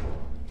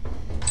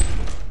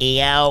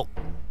 Ew.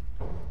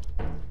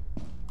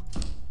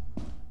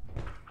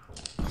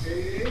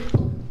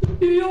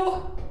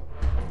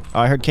 Oh,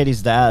 I heard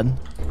Katie's dad.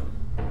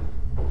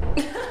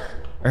 I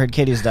heard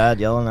Katie's dad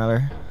yelling at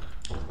her.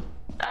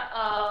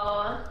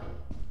 Uh-oh.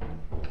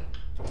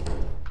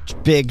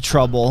 Big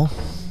trouble.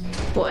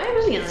 What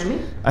was he yelling at me?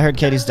 I heard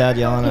Katie's dad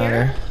yelling at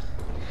her.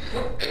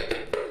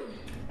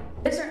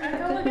 Is there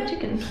echo again?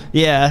 Chicken.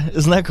 Yeah,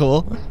 isn't that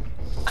cool?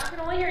 I can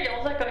only hear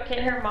y'all's echo, I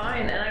can't hear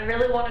mine, and I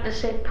really wanted to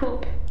say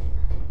poop.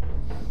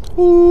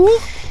 Ooh.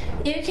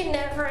 You can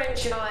never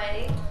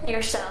enjoy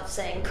yourself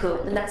saying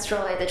poop, and that's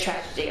really the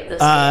tragedy of this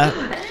game.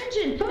 An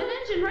engine, right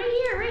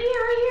here, right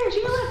here, right here. To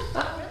your left.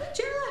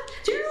 To your left.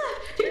 To your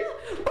left. To your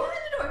left.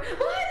 Behind the door.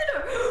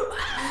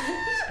 Behind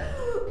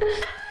the door.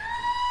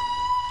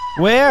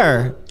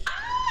 Where?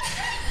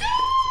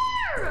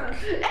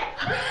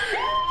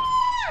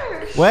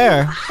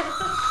 Where?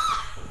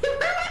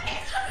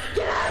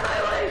 Get out of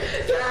my way.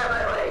 Get out of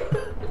my way.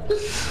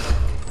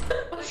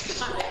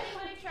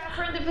 Everybody trap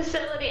her in the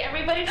facility.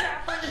 Everybody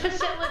trap her in the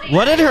facility.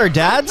 What did her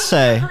dad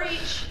say?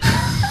 Breach.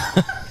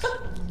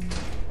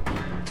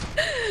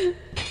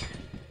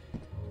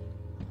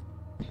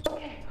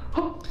 Okay.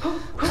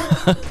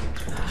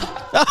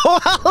 Oh,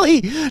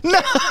 Holly! No!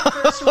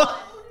 First one.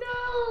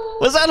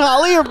 Was that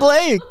Holly or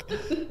Blake?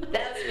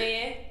 That's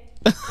me.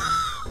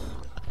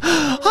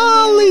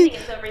 Holly!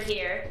 It's over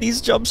here.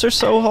 These jumps are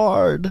so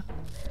hard.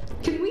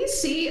 Can we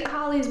see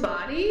Holly's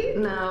body?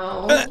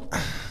 No.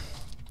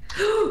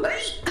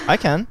 I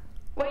can.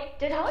 Wait,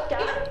 did Holly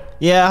die?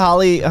 Yeah,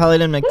 Holly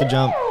didn't make the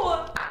jump.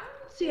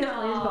 See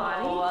Holly's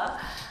body?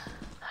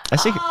 I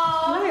see.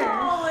 Oh, Where?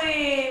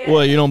 Holly.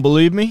 What, you don't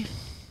believe me?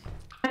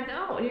 I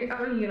know. Are you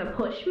gonna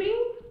push me?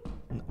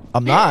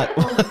 I'm not.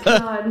 Oh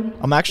God.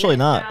 I'm actually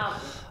not.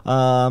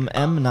 One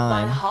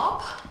M9.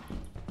 hop.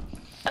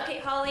 Okay,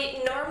 Holly,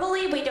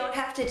 normally we don't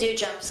have to do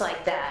jumps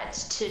like that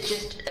to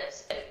just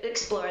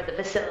explore the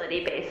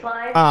facility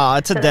baseline. Oh,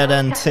 it's a So dead that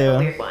end was kind of a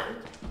too. weird one.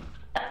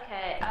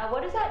 Okay,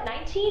 what is that?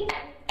 19?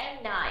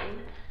 M9.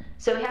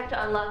 So we have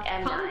to unlock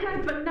Holly's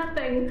M9. but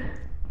nothing.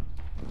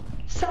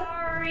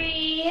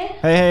 Sorry.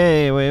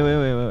 Hey, wait.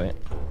 Oh,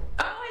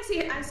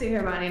 I see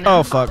her body now.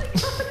 Oh, fuck.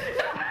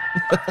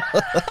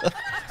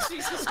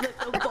 Jesus, the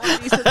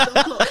bodies of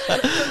the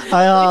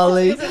Hi,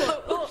 Holly.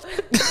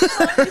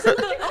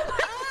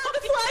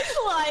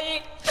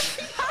 Flashlight.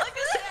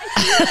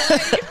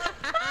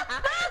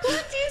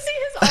 Look, do you see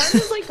his arm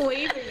is like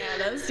waving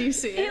at us? Do you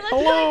see He it? looks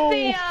Hello. like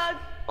the,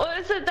 what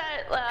is it,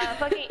 that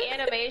fucking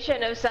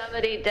animation of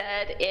somebody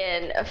dead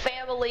in a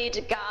Family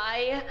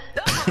Guy?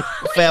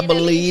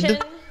 Family.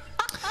 Animation.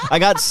 I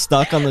got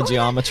stuck on the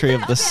geometry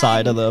of the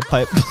side of the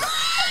pipe.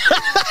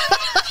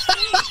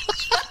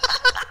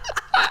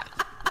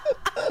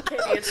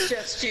 Katie, it's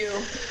just you. You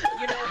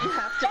know what you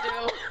have to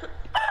do.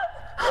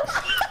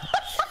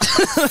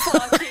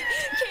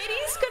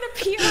 Katie's gonna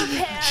pee her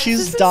pants. She's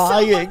This is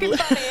dying. So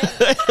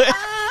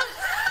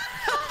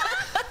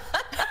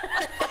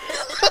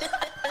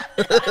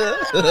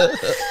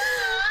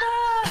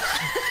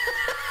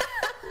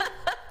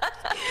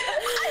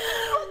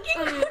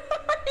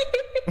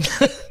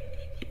funny.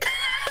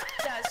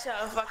 That's so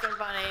fucking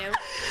funny.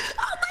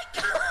 Oh my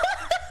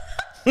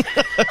god!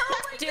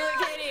 Do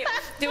it, Katie.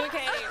 Do it,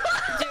 Katie.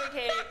 Do it,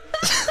 Katie.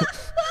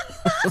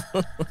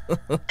 Oh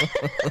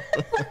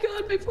my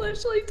god, my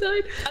flashlight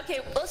died. Okay,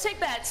 let's take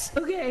bets.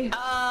 Okay.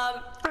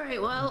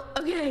 Alright, well,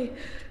 okay.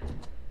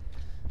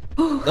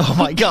 Oh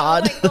my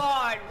god. Oh my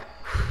god.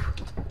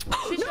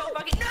 She's so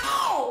fucking.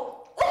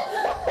 No!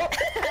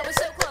 That was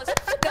so close.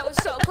 That was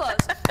so close.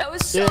 That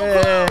was so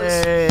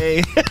close.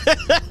 Yay.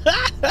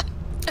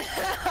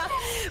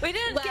 We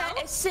didn't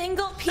get a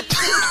single piece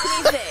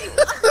of anything.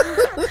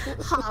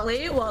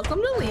 Holly,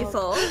 welcome to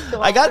Lethal.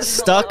 I got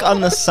stuck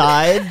on the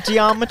side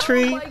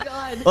geometry. Oh my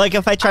god. Like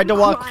if I tried to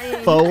walk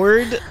crying.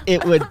 forward,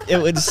 it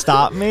would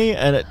stop me,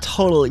 and it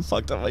totally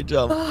fucked up my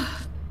jump.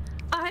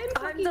 I'm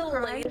The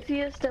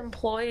laziest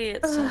employee,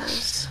 it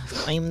says.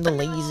 I'm the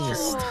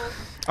laziest.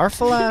 Our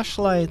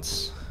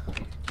flashlights.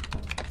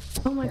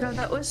 Oh my god,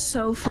 that was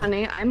so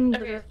funny. I'm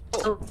Okay.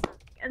 so.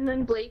 And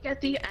then Blake,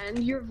 at the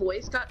end, your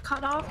voice got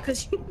cut off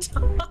because you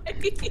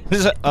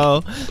died.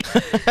 Oh.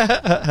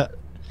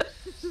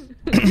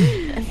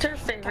 Enter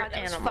favorite God,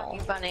 that was animal. fucking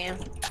funny.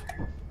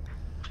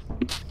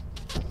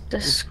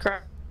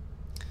 Describe.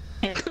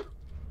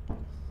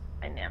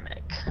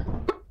 Dynamic.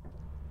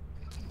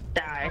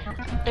 Die.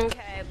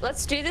 Okay,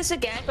 let's do this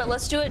again, but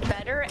let's do it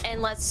better,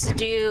 and let's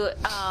do,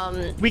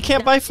 We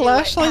can't buy let's do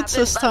what flashlights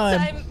this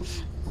happened time.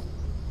 last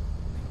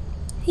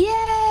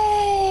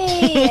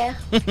Yay!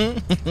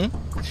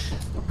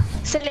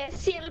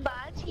 Celestial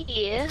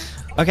body.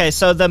 Okay,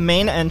 so the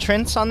main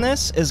entrance on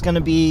this is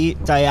gonna be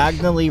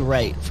diagonally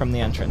right from the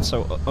entrance,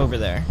 so over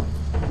there.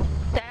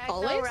 Diagonal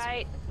Always?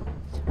 right.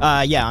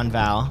 Yeah, on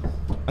Val.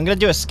 I'm gonna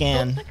do a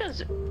scan.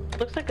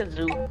 Looks like a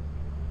zoo.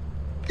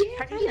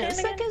 Yeah,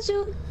 it's like a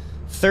zoo.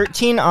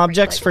 13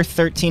 objects for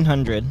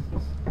 1,300.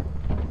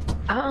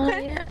 Oh,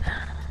 yeah.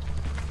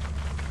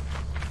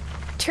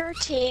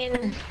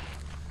 13.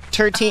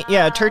 13,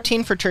 yeah,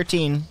 13 for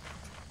 13.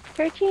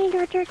 13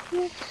 or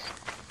 13.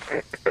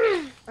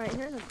 Alright,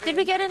 here's a Did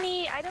we get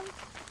any items?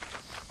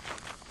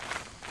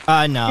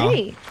 No.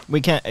 Hey.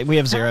 We can't, we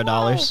have $0.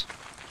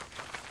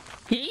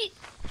 Yeet.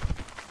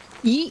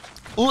 Yeet.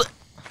 Ooh.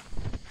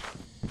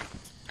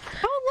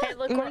 Oh, look. Hey,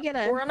 look, You wanna get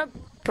a... we're on a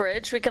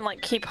bridge. We can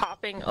like keep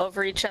hopping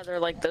over each other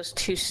like those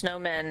two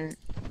snowmen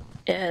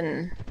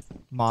in.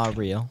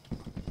 Mario.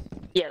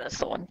 Yeah, that's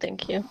the one.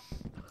 Thank you.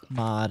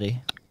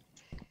 Mari.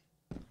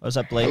 Was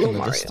that Blake Hello, in the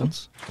Mario.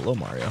 distance? Hello,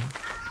 Mario.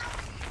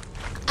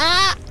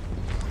 Ah!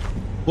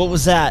 What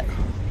was that?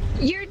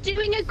 You're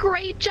doing a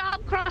great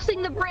job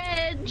crossing the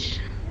bridge.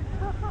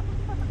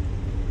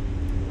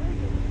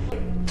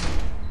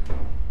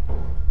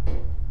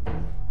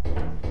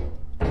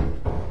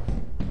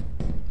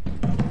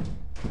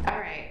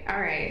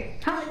 Alright.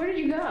 Holly, where did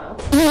you go?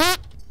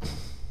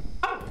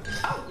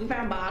 Oh, you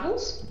found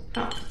bottles?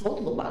 Oh,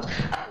 multiple bottles.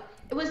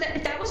 Was that,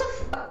 if that was a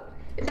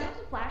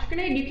flash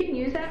grenade, you can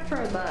use that for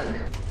a bug.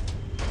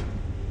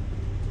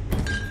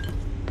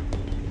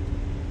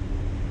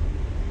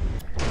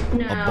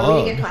 No,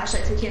 bug? we didn't get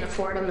flashlights. We can't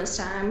afford them this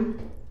time.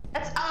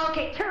 That's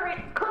okay. Turret,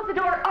 close the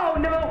door. Oh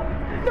no!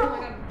 No! Oh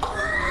my god!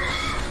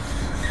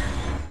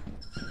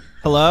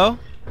 Hello?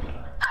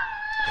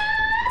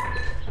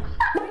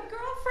 My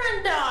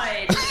girlfriend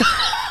died.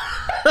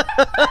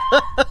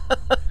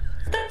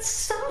 That's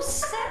so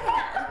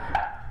sad.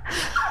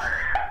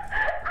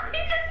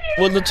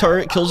 When the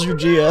turret kills your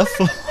GF.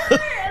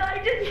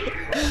 I just hear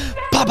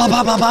Ba ba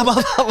ba ba ba ba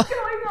ba.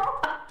 going on.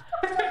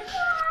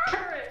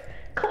 Turret,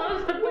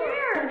 close the door.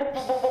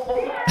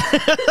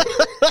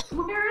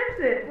 Where is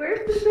it? Where's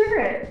the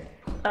turret?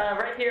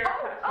 Right here.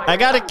 I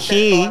got a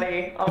key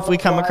if we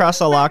come across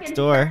a locked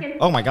door.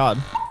 Oh my god.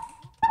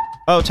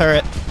 Oh,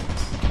 turret.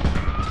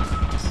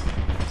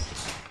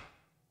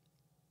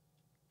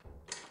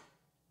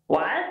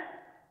 What?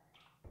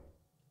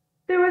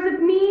 There was a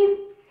me.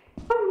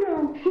 Oh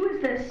no! Who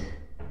is this?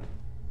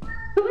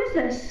 Who is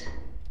this?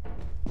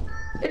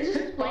 Is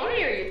this What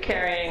body are you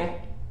carrying?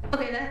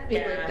 Okay, that's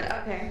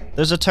Yeah. okay.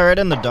 There's a turret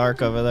in the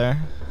dark over there.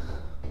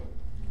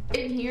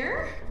 In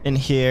here? In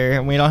here,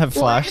 and we don't have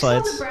Well, I saw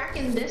flashlights. the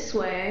bracken this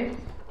way.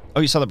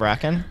 Oh, you saw the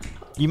bracken?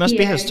 You must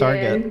be Yeah, his I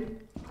target. did.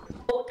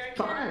 Look,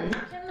 Fun. I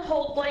can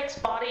hold Blake's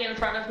body in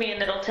front of me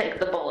and it'll take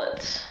the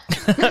bullets.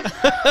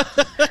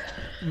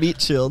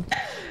 Meat shield.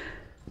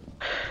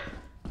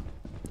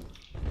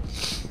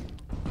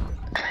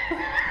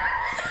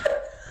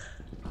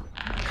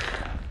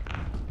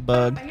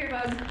 Bug. I hear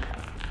bug.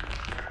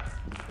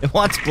 It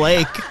wants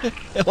Blake.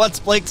 It wants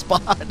Blake's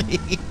body.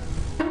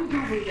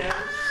 Oh,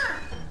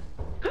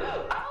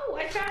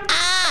 I found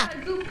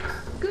goop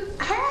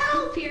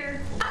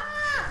here.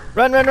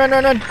 Run, run, run,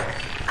 run, run.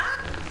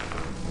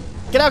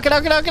 Get out, get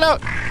out, get out, get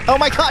out. Oh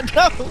my god,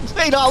 no.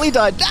 Wait, Ollie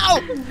died. No.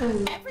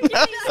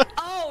 Everybody's.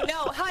 Oh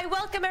no! Hi,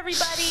 welcome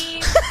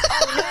everybody.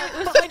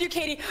 Oh no! Behind you,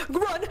 Katie.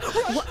 Run! Run!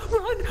 Oh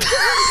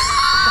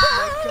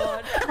my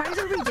god! Why is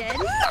everybody dead?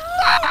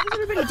 Why is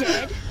everybody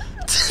dead?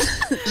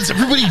 Is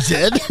everybody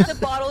dead? Get the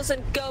bottles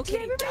and go,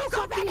 Katie.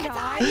 Go back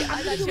inside.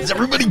 I got you. Is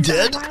everybody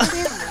dead?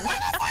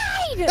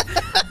 Inside.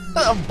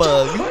 A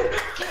bug.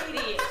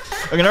 Katie.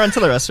 We're gonna run to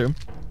the restroom.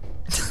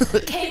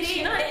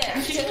 Katie,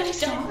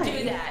 don't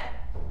do that.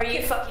 Are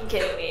you fucking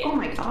kidding me? Oh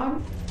my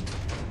god.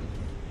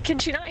 Can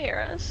she not hear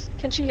us?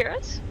 Can she hear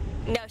us?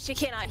 No, she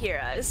cannot hear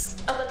us.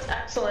 Oh, that's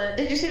excellent.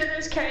 Did you see that it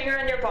was carrying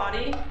around your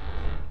body?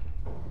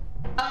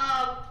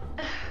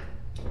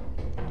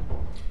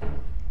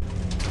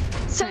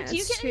 So do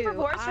you get any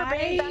rewards for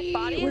bringing back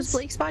bodies? Was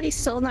Blake's body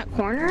still in that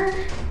corner?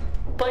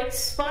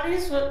 Blake's body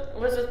was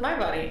with my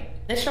body.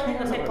 They showed me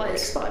in the same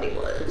place. body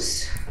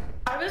was.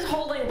 I was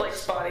holding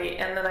Blake's body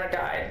and then I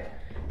died.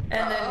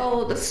 And then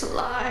Oh, the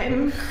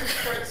slime.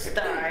 Fritz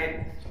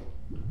died.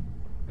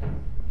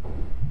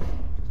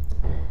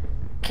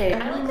 Okay,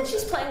 I like that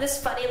she's playing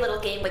this funny little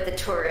game with the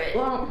turret.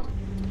 Well,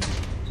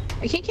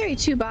 I can't carry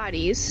two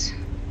bodies.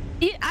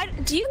 Do you get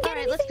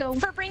Alright, let's anything go.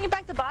 for bringing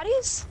back the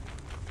bodies?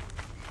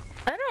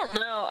 I don't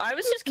know. I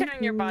was just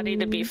carrying your body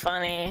to be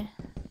funny.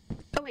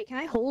 Oh wait, can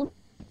I hold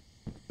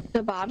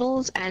the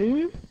bottles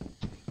and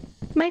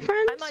my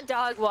friends? I'm on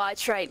dog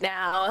watch right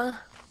now.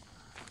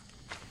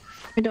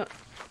 I don't.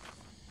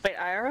 Wait,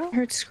 IRO? I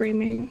heard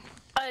screaming.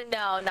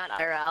 No, not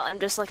IRL. I'm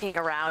just looking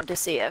around to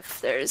see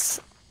if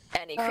there's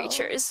any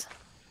creatures.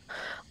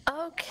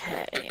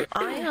 Okay,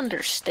 I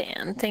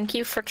understand. Thank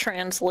you for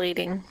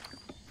translating.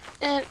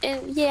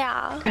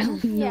 Yeah. I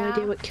have no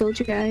idea what killed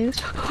you guys.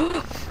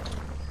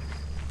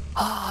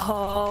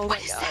 Oh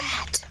What is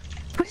that?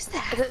 What is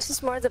that? This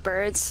is more the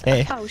birds.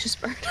 Hey. Oh, it was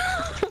just bird.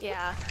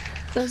 Yeah.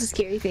 That was a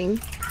scary thing.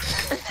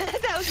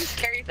 That was a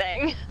scary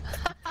thing.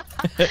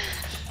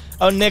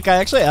 Oh, Nick, I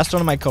actually asked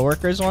one of my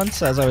coworkers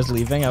once as I was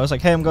leaving. I was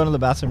like, "Hey, I'm going to the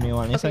bathroom. Do you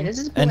want anything?" Okay, this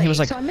is And he was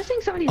like, so I'm missing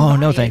somebody's "Oh,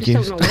 body. no, I thank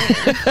just you." don't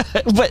know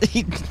where. But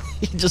he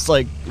just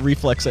like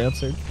reflex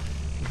answered.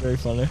 Very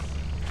funny.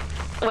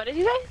 What did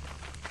you say?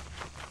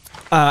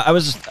 I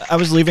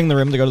was leaving the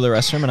room to go to the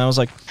restroom, and I was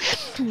like,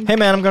 "Hey,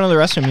 man, I'm going to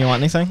the restroom. You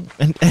want anything?"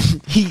 And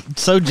he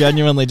so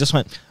genuinely just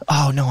went,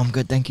 "Oh no, I'm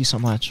good. Thank you so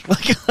much."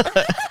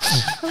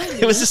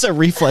 Like, it was just a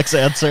reflex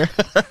answer.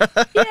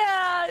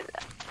 Yeah,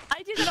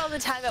 I do that all the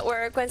time at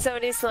work when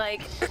somebody's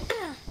like,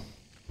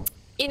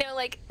 you know,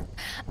 like,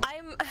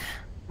 I'm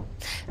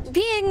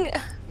being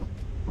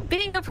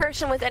a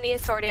person with any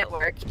authority at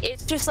work.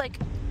 It just like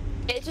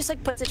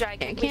puts a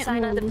giant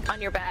sign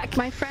on your back.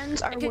 My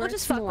friends are And people worth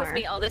just fuck more with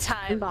me all the in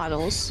time.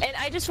 bottles. And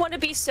I just want to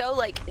be so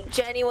like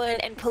genuine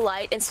and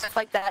polite and stuff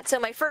like that. So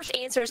my first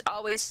answer is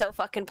always so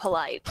fucking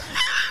polite.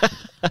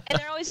 And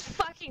they're always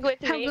fucking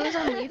with How me. goes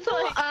on lethal?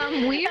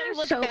 I We're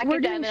look back at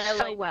them doing and I'm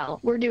so like, well.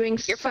 We're doing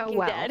 "You're so fucking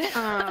well. dead."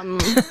 I'm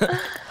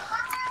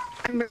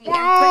bringing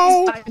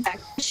Wow. everybody's back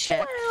to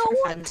shit for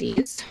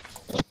funsies.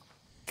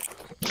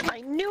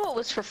 I knew it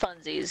was for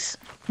funsies.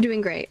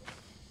 Doing great.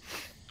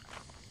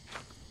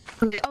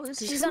 Okay. Oh,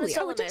 this is She's on a Hooley.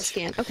 Oh, it solo did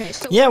scan. Okay,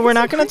 so Yeah, what we're is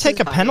not the going to take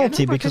a Chris's body? I don't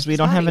penalty know what because we Chris's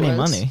don't have body any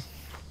was. money.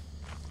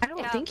 I don't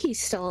Yeah. think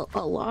he's still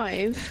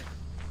alive.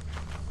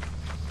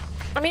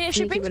 I mean, if I she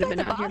think he brings would have back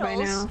been the out here by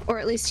bottles, now. Or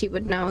at least he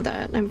would know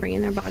that I'm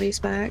bringing their bodies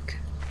back.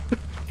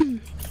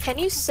 can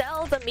you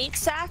sell the meat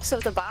sacks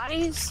of the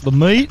bodies? The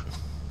meat?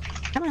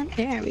 Come on,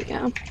 there we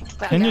go.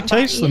 Can you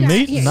taste the Yeah,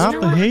 meat, here, not you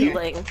the know what? heat?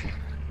 Healing.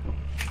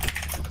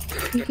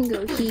 You can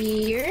go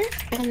here,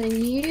 and then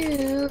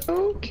you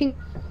can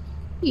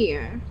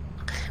here.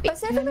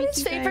 What's Can I make everybody's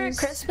you favorite guys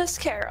Christmas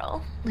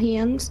carol?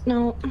 Hands?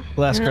 No.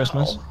 Last No.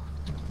 Christmas.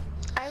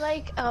 I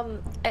like a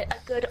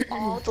good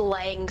Auld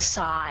Lang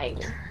Syne.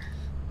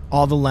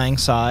 All the Lang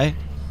Syne.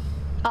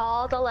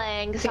 Auld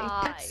Lang Syne.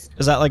 that's-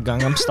 Is that like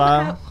Gangnam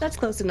Style? That's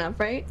close enough,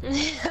 right?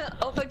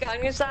 Oppa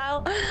Gangnam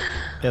Style.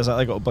 Yeah, is that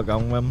like Oppa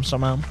Gangnam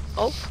somehow?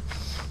 Oh,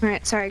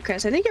 Alright, sorry,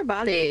 Chris. I think your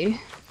body.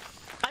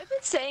 I've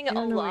been saying I a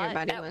don't know where your lot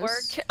body at was.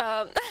 work.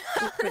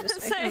 Put it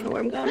this way. I don't know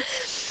where I'm going.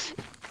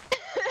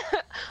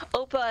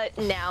 Oppa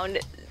noun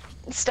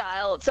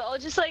style. So I'll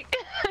just like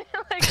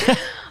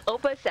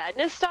Oppa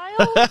sadness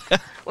style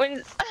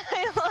when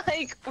I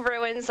like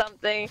ruin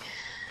something.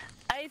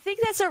 I think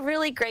that's a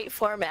really great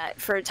format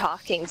for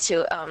talking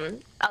to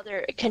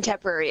other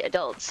contemporary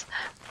adults.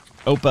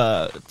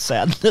 Oppa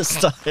sadness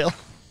style.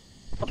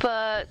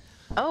 But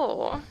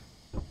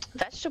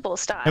vegetable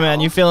style. Hey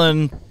man, you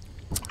feeling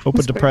Oppa We're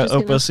just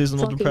gonna Oppa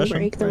seasonal fucking depression?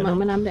 break the right now?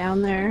 moment I'm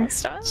down there.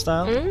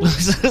 Style?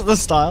 Mm. The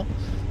style?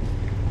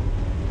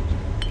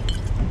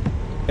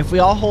 If we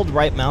all hold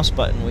right mouse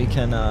button, we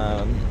can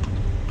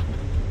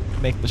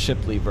make the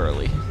ship leave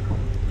early.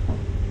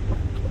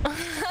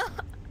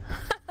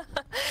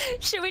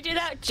 Should we do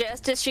that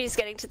just as she's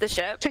getting to the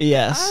ship?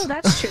 Yes. Oh,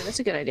 that's true. That's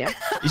a good idea.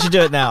 You should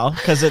do it now,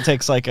 because it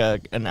takes like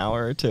an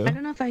hour or two. I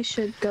don't know if I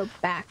should go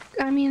back.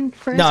 I mean,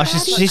 first. No, I she's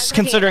have- she's I'm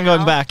looking considering now.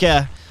 going back,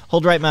 yeah.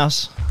 Hold right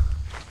mouse.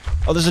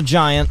 Oh, there's a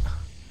giant.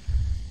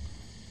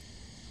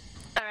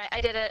 Alright,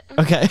 I did it.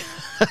 Okay.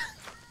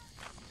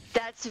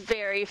 That's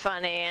very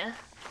funny.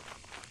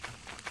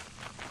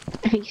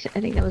 I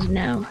think that was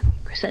no.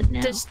 Chris said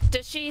no. Does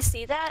she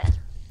see that?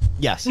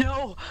 Yes.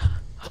 No!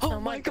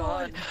 Oh my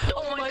god.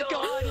 Oh my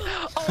god.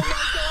 Oh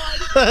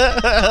my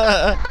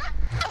god.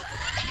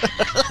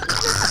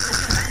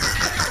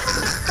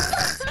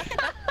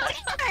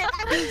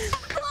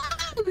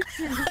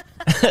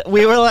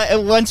 We were like,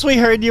 once we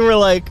heard you were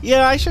like,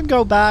 yeah, I should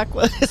go back.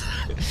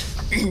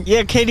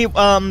 Yeah, Katie,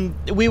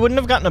 we wouldn't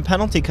have gotten a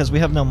penalty because we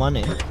have no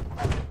money.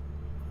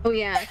 Oh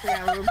yeah, I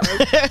forgot we were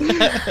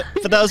broke.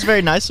 But that was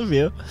very nice of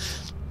you.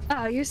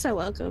 Oh, you're so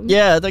welcome.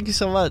 Yeah, thank you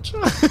so much.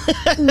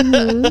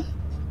 Mhm.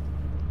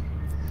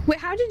 Wait,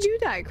 how did you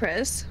die,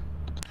 Chris?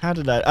 How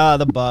did I?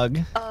 The bug.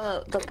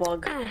 The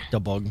bug. The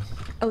bug.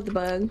 Oh, the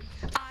bug.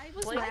 I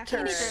was What? I laughing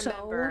can't even so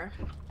remember.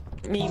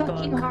 Me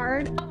fucking bug.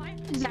 hard. Oh, I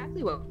know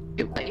exactly what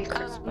you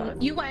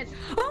went. You went,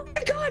 oh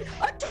my god,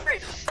 a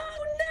turret! Oh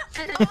no!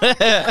 And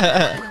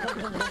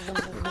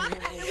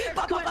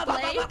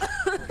play,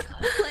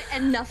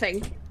 and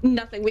nothing.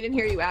 Nothing. We didn't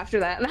hear you after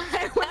that. And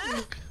I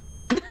went,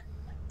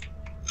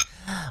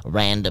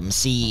 Random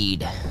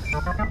seed. yeah,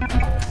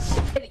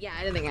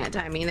 I didn't think I had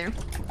time either.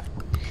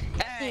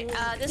 Alright,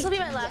 this will be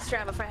my last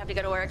round before I have to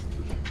go to work.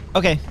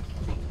 Okay.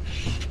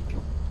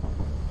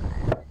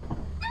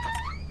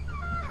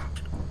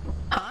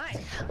 Hi.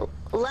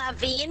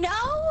 Lavino?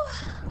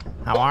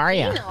 How are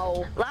you?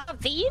 Lavino.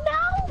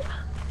 Lavino?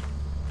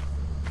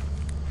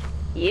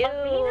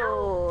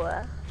 You.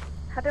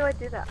 How do I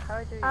do that? How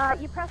do I do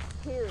that? You press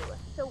 2.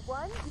 So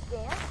 1, you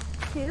dance.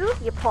 2,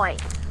 you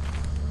point.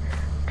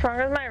 Wrong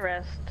with my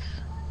wrist.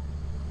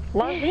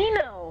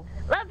 Lavino.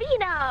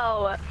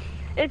 Lavino.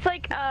 It's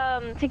like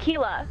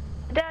tequila.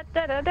 Da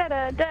da da da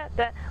da da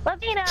da.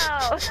 Lavino.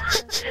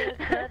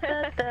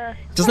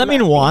 Does that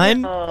mean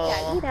wine?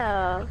 Oh,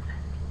 Lavino.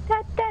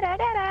 Da da da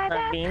da da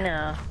da.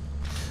 Lavino.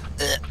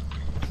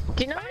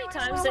 Do you know how many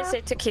times they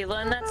say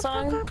tequila in that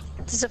song?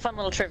 This is a fun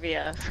little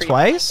trivia for you.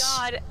 Twice?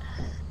 God.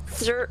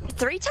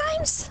 3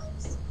 times?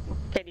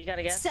 Katie, you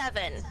gotta guess.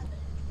 7.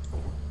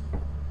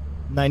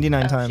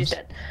 99 Oh, times. she's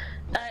dead.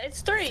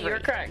 It's 3. You were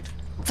correct.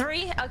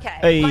 3? Okay.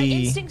 Hey. My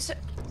instincts.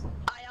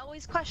 I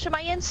always question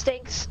my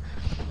instincts.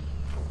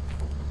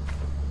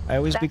 I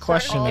always be That's what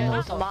questioning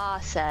old them. Ma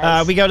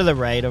says. We go to the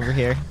right over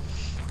here.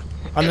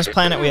 On this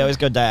planet, we always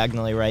go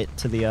diagonally right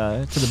to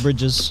the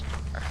bridges.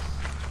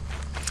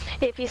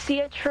 If you see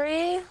a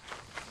tree,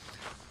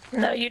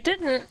 No, you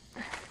didn't.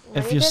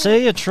 If you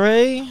see a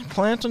tree,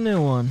 plant a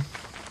new one.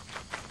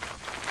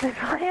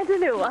 Plant a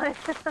new one.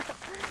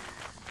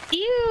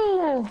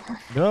 Ew.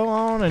 Go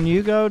on and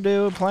you go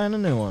plant a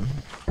new one.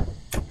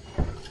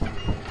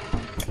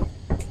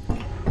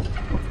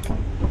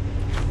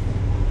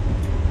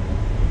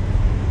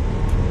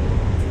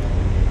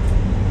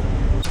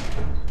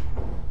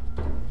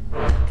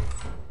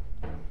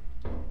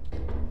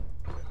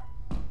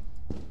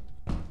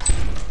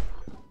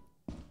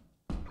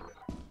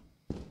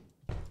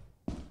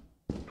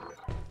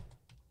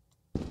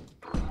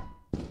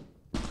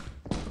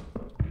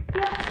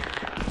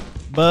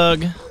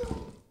 Bug.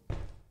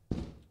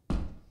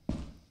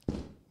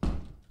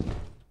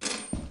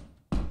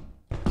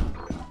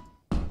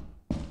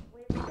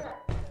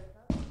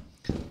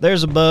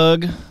 There's a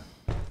bug.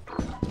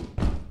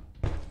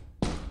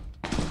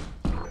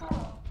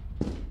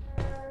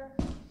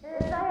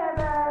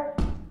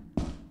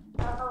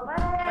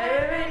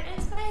 wait,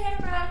 it's my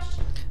hairbrush.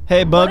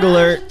 Hey, bug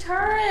alert.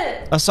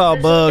 Turret. I saw a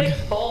bug.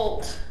 Big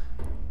bolt.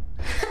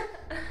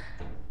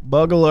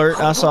 Bug alert.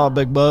 I saw a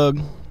big bug.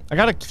 I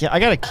got a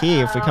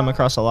key if we come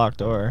across a locked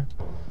door.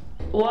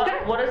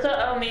 What does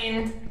uh-oh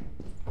mean?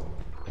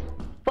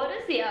 What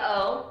is the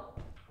uh-oh?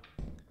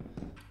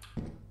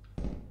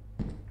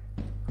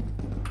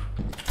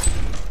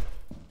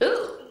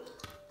 Ooh.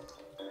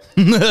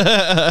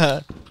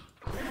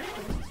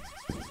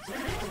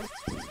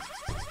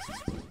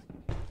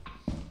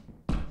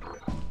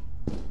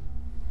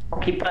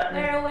 Keep button.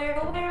 Where?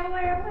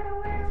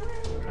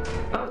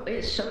 Oh,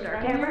 it's so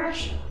dark in here.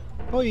 Hairbrush?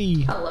 Oi.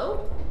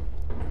 Hello?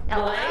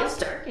 Hello? It's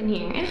dark in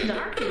here. It's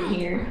dark in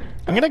here.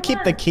 I'm gonna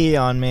keep the key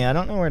on me. I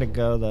don't know where to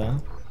go though.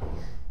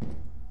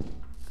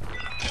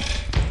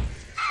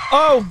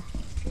 Oh!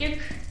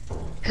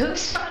 Who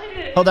spotted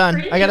it? Hold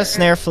on. I got a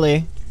snare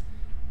flea.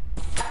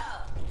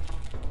 Oh.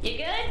 You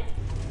good?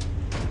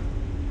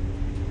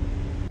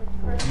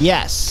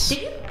 Yes.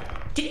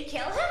 Did you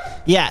kill him?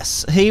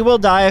 Yes. He will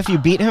die if you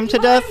beat him to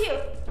death.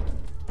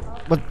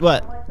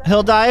 What?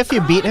 He'll die if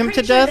you beat him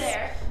to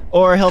death,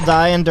 or he'll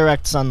die in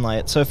direct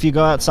sunlight. So if you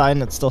go outside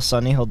and it's still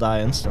sunny, he'll die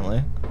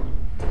instantly.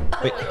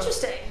 Oh,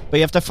 interesting. But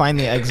you have to find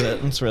the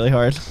exit. It's really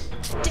hard.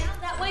 Down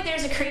that way,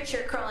 there's a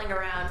creature crawling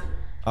around.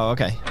 Oh,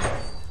 okay.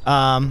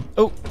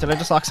 Oh, did I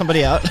just lock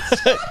somebody out?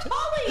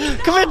 Holly, no!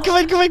 Come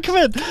in. Come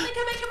in.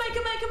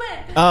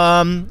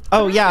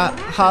 Oh yeah,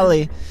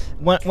 Holly.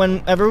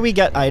 Whenever we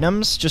get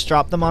items, just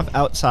drop them off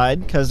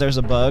outside, because there's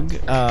a bug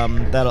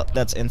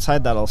that's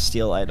inside that'll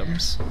steal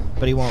items.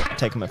 But he won't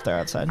take them if they're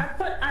outside.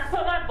 I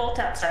put my bolt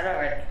outside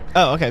already.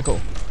 Oh, okay, cool.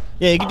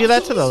 Yeah, you can do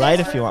that to the light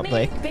if you want,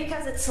 Blake.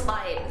 Because it's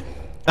light.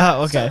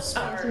 Oh, okay. Oh,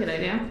 that's a good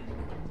idea.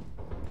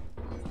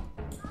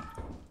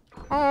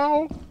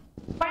 Oh.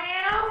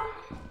 Wow.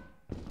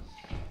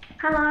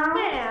 Hello.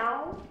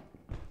 Wow.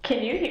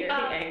 Can you hear me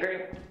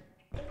angry?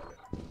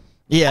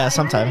 Yeah,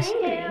 sometimes.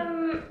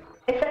 Him.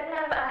 I said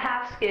have a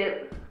half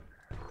scoop.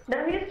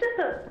 No, he's just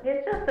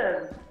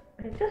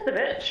a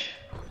bitch.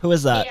 Who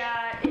is that?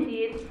 Yeah,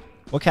 indeed.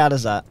 What cat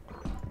is that?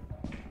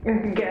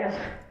 Guess.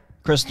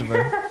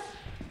 Christopher.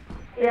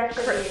 Yes,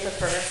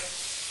 Christopher.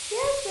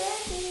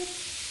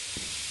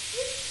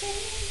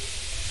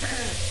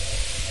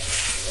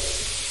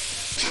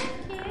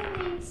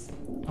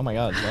 Oh my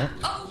god, what?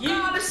 Oh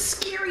god, a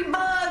scary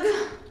bug!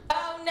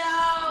 Oh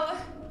no.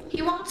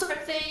 He wants our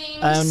things!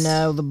 Oh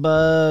no, the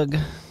bug.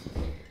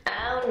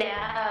 Oh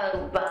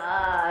no,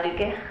 bug.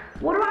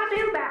 What do I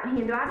do about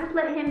him? Do I just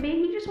let him be?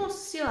 He just wants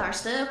to steal our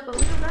stuff, but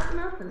we don't got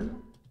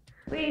nothing.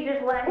 We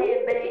just let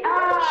him be.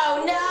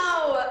 Oh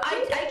no!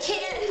 I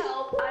can't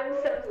help. I'm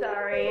so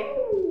sorry.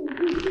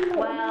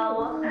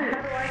 Well,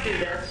 how do I do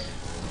this?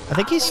 I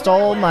think he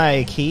stole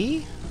my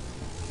key.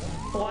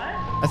 What?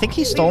 I think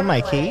he stole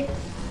my key.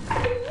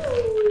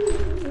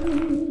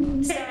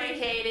 Sorry,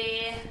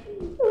 Katie.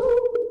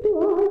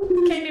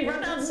 Katie,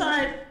 run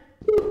outside.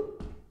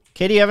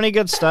 Katie, you have any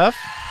good stuff?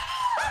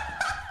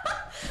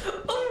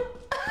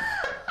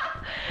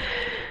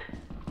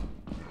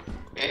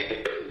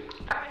 Alright,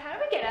 how do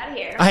we get out of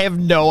here? I have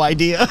no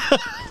idea.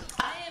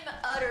 I am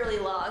utterly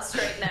lost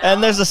right now.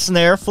 And there's a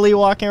snare flea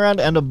walking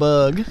around and a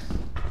bug. And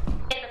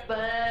a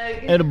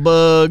bug. And a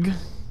bug.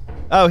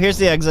 Oh, here's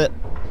the exit.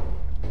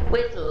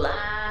 With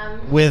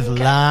lime. with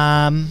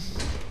lime.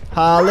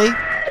 Holly?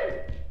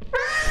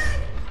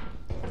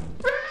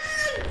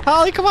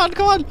 Holly, come on,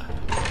 come on!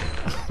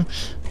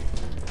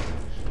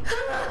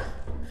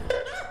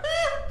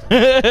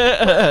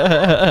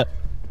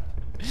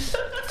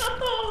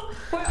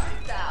 Where art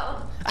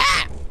thou?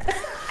 Ah!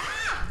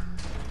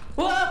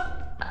 Whoa!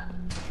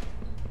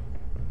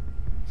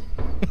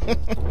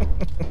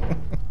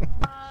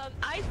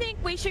 I think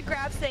we should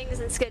grab things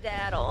and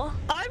skedaddle.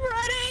 I'm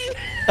ready!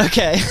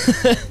 Okay.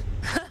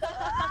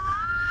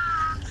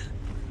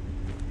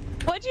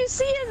 What'd you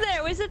see in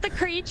there? Was it the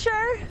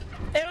creature?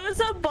 It was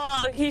a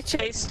bug. He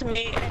chased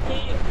me.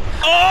 And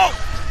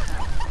Oh!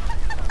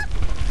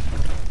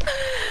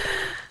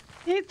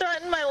 he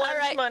threatened my lunch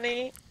Alright.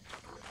 money.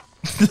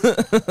 I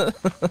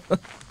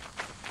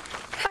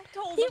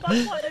told him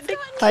I wanted to.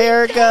 Hi,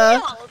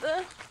 Erica. Our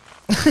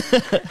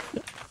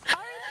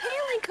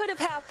impaling could have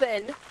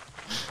happened.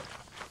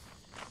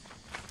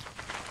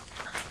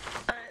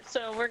 Alright,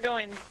 so we're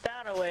going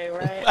that away,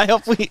 right? I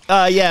hope we,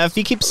 yeah, if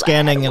you keep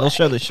scanning, it'll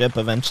show the ship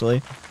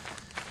eventually.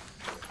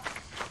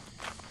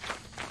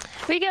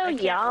 We go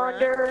can't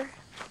yonder.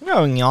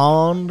 Oh,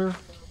 yonder.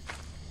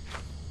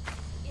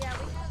 Yeah,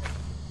 we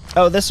have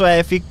Oh, this way,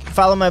 if you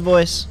follow my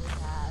voice.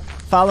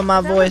 Follow my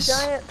voice.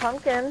 Giant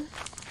pumpkin.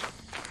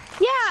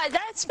 Yeah,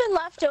 that's been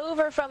left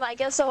over from, I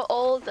guess, an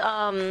old,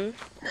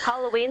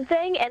 Halloween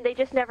thing, and they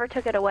just never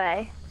took it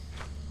away.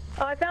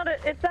 Oh, I found it.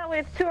 It's that way.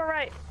 It's to our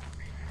right.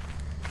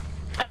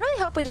 I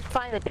really hope we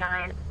find the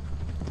giant.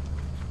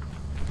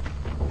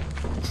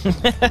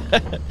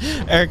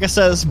 Erica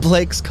says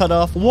Blake's cut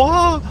off.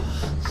 Whoa!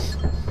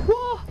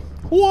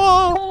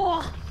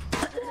 Whoa!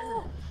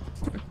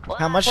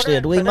 How much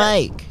did we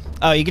make?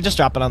 Oh, you can just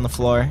drop it on the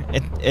floor.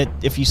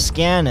 If you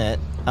scan it,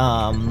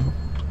 oh,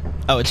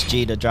 it's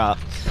G to drop.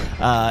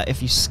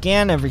 If you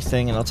scan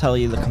everything, it'll tell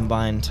you the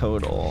combined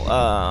total.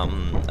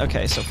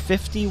 Okay, so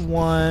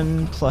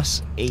 51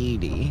 plus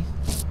 80.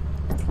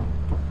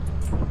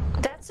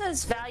 That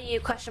says value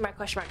question mark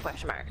question mark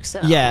question mark. So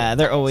Yeah,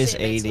 they're I'd always say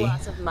it makes 80.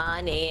 Lots of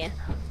money.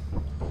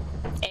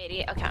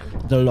 80. Okay.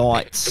 The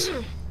lights.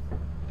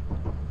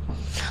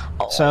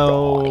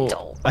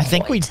 So I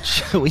think we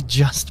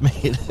just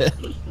made it.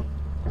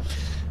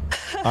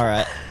 All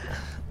right.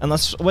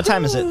 Unless, what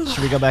time is it?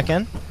 Should we go back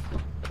in?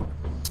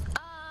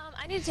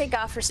 I need to take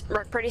off for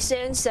work pretty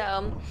soon,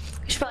 so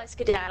we should probably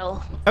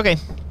skedaddle. Okay.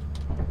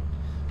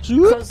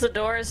 Close the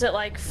door. Is it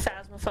like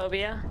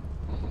phasmophobia?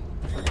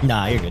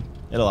 Nah, you're good.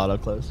 It'll auto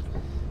close.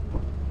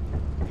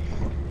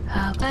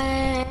 Oh,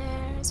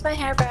 where's my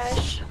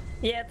hairbrush?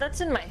 Yeah,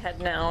 that's in my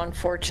head now,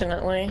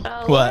 unfortunately.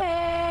 Oh, What?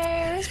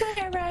 where's my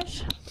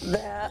hairbrush?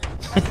 That.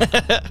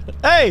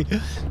 Hey!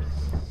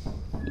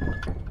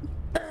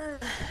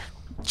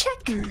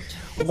 Check. Check.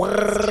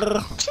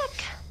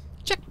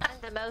 Check. I'm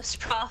the most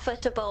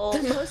profitable.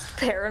 The most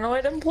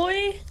paranoid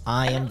employee?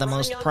 I am the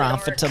most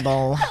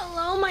profitable.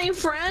 Hello, my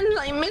friend.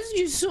 I missed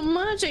you so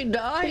much. I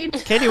died.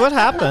 Katie, what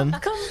happened?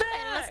 Come I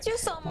back! missed you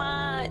so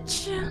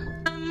much.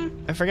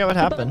 I forget what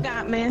Bug happened.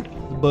 got me.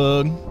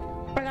 Bug.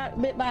 I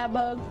got bit by a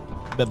bug.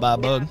 Bit by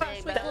bug.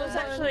 That was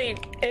actually,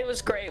 it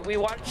was great. We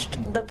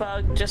watched the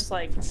bug just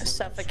like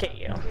suffocate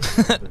you.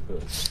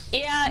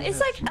 Yeah, it's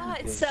like,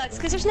 it sucks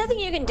because there's nothing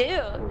you can do.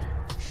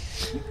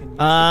 So,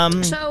 I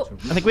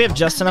think we have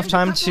just enough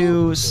time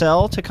to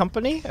sell to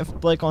company if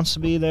Blake wants to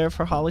be there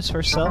for Holly's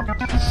first sell.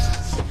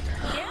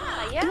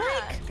 Yeah,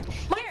 yeah.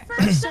 Here,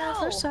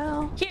 first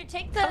sale. Here,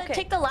 take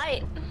the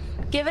light.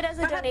 Give it as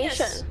a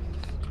donation.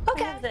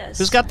 Okay. I have this.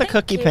 Who's got the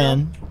cookie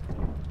pan?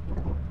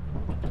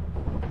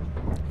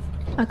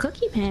 A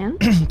cookie pan?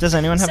 Does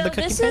anyone have So the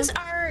cookie this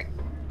pan?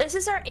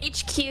 is our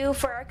HQ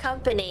for our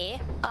company.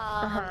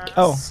 It's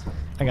Oh,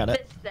 I got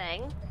it. this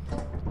thing.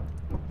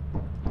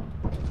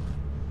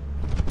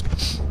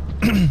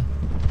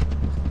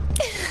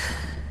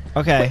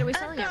 Okay. Wait, are we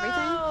selling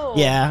everything?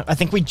 Yeah, I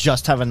think we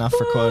just have enough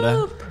for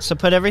quota. So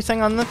put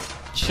everything on the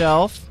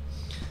shelf.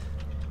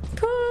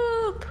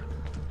 Poop.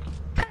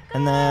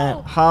 And then,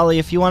 Holly,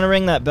 if you want to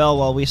ring that bell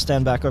while we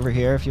stand back over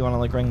here, if you want to,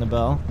 like, ring the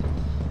bell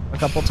a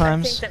couple I think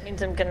times. that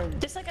means I'm gonna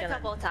Just like a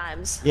couple of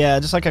times. Yeah,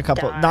 just like a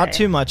couple. Die. Not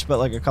too much, but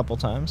like a couple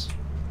times.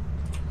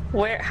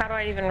 Where? How do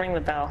I even ring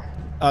the bell?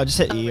 Oh, just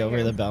hit E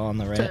over the bell on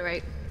the To the right.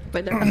 right.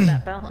 Right there.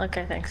 That bell?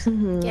 Okay, thanks.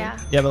 Yeah.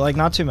 Yeah, but like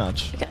not too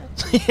much.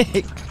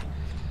 Okay.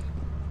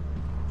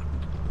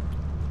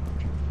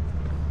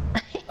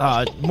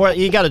 More.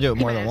 You got to do it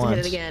more than Hit it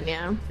once. again,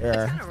 yeah.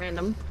 Yeah. It's kind of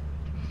random.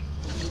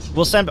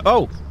 We'll stand.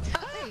 Oh,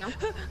 There you go.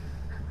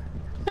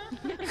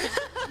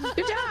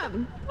 Good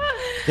job.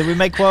 did we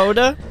make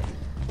quota?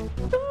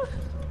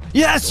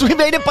 Yes, we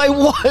made it by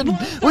one.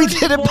 We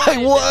did it by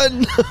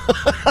one.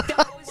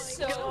 That was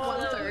so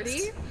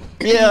 130?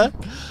 Yeah.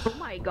 Oh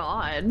my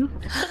god.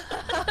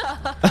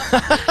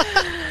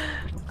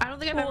 I don't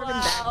think I've ever been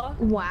that.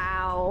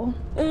 Wow.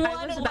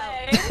 I was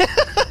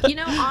about. You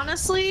know,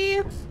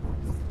 honestly,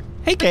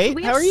 Hey, Kate.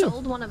 we How have are you?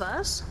 sold one of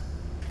us.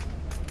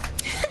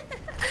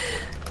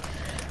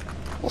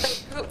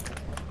 Wait, who?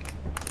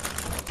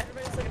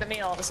 Everybody's looking at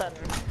me all of a sudden.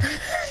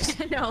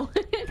 No.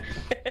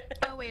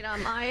 Oh wait.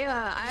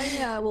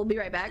 I will be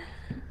right back.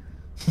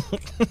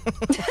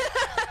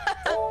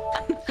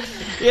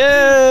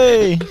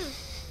 Yay!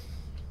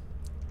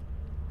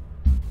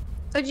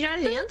 Oh, do you know how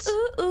to dance?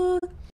 Ooh, ooh.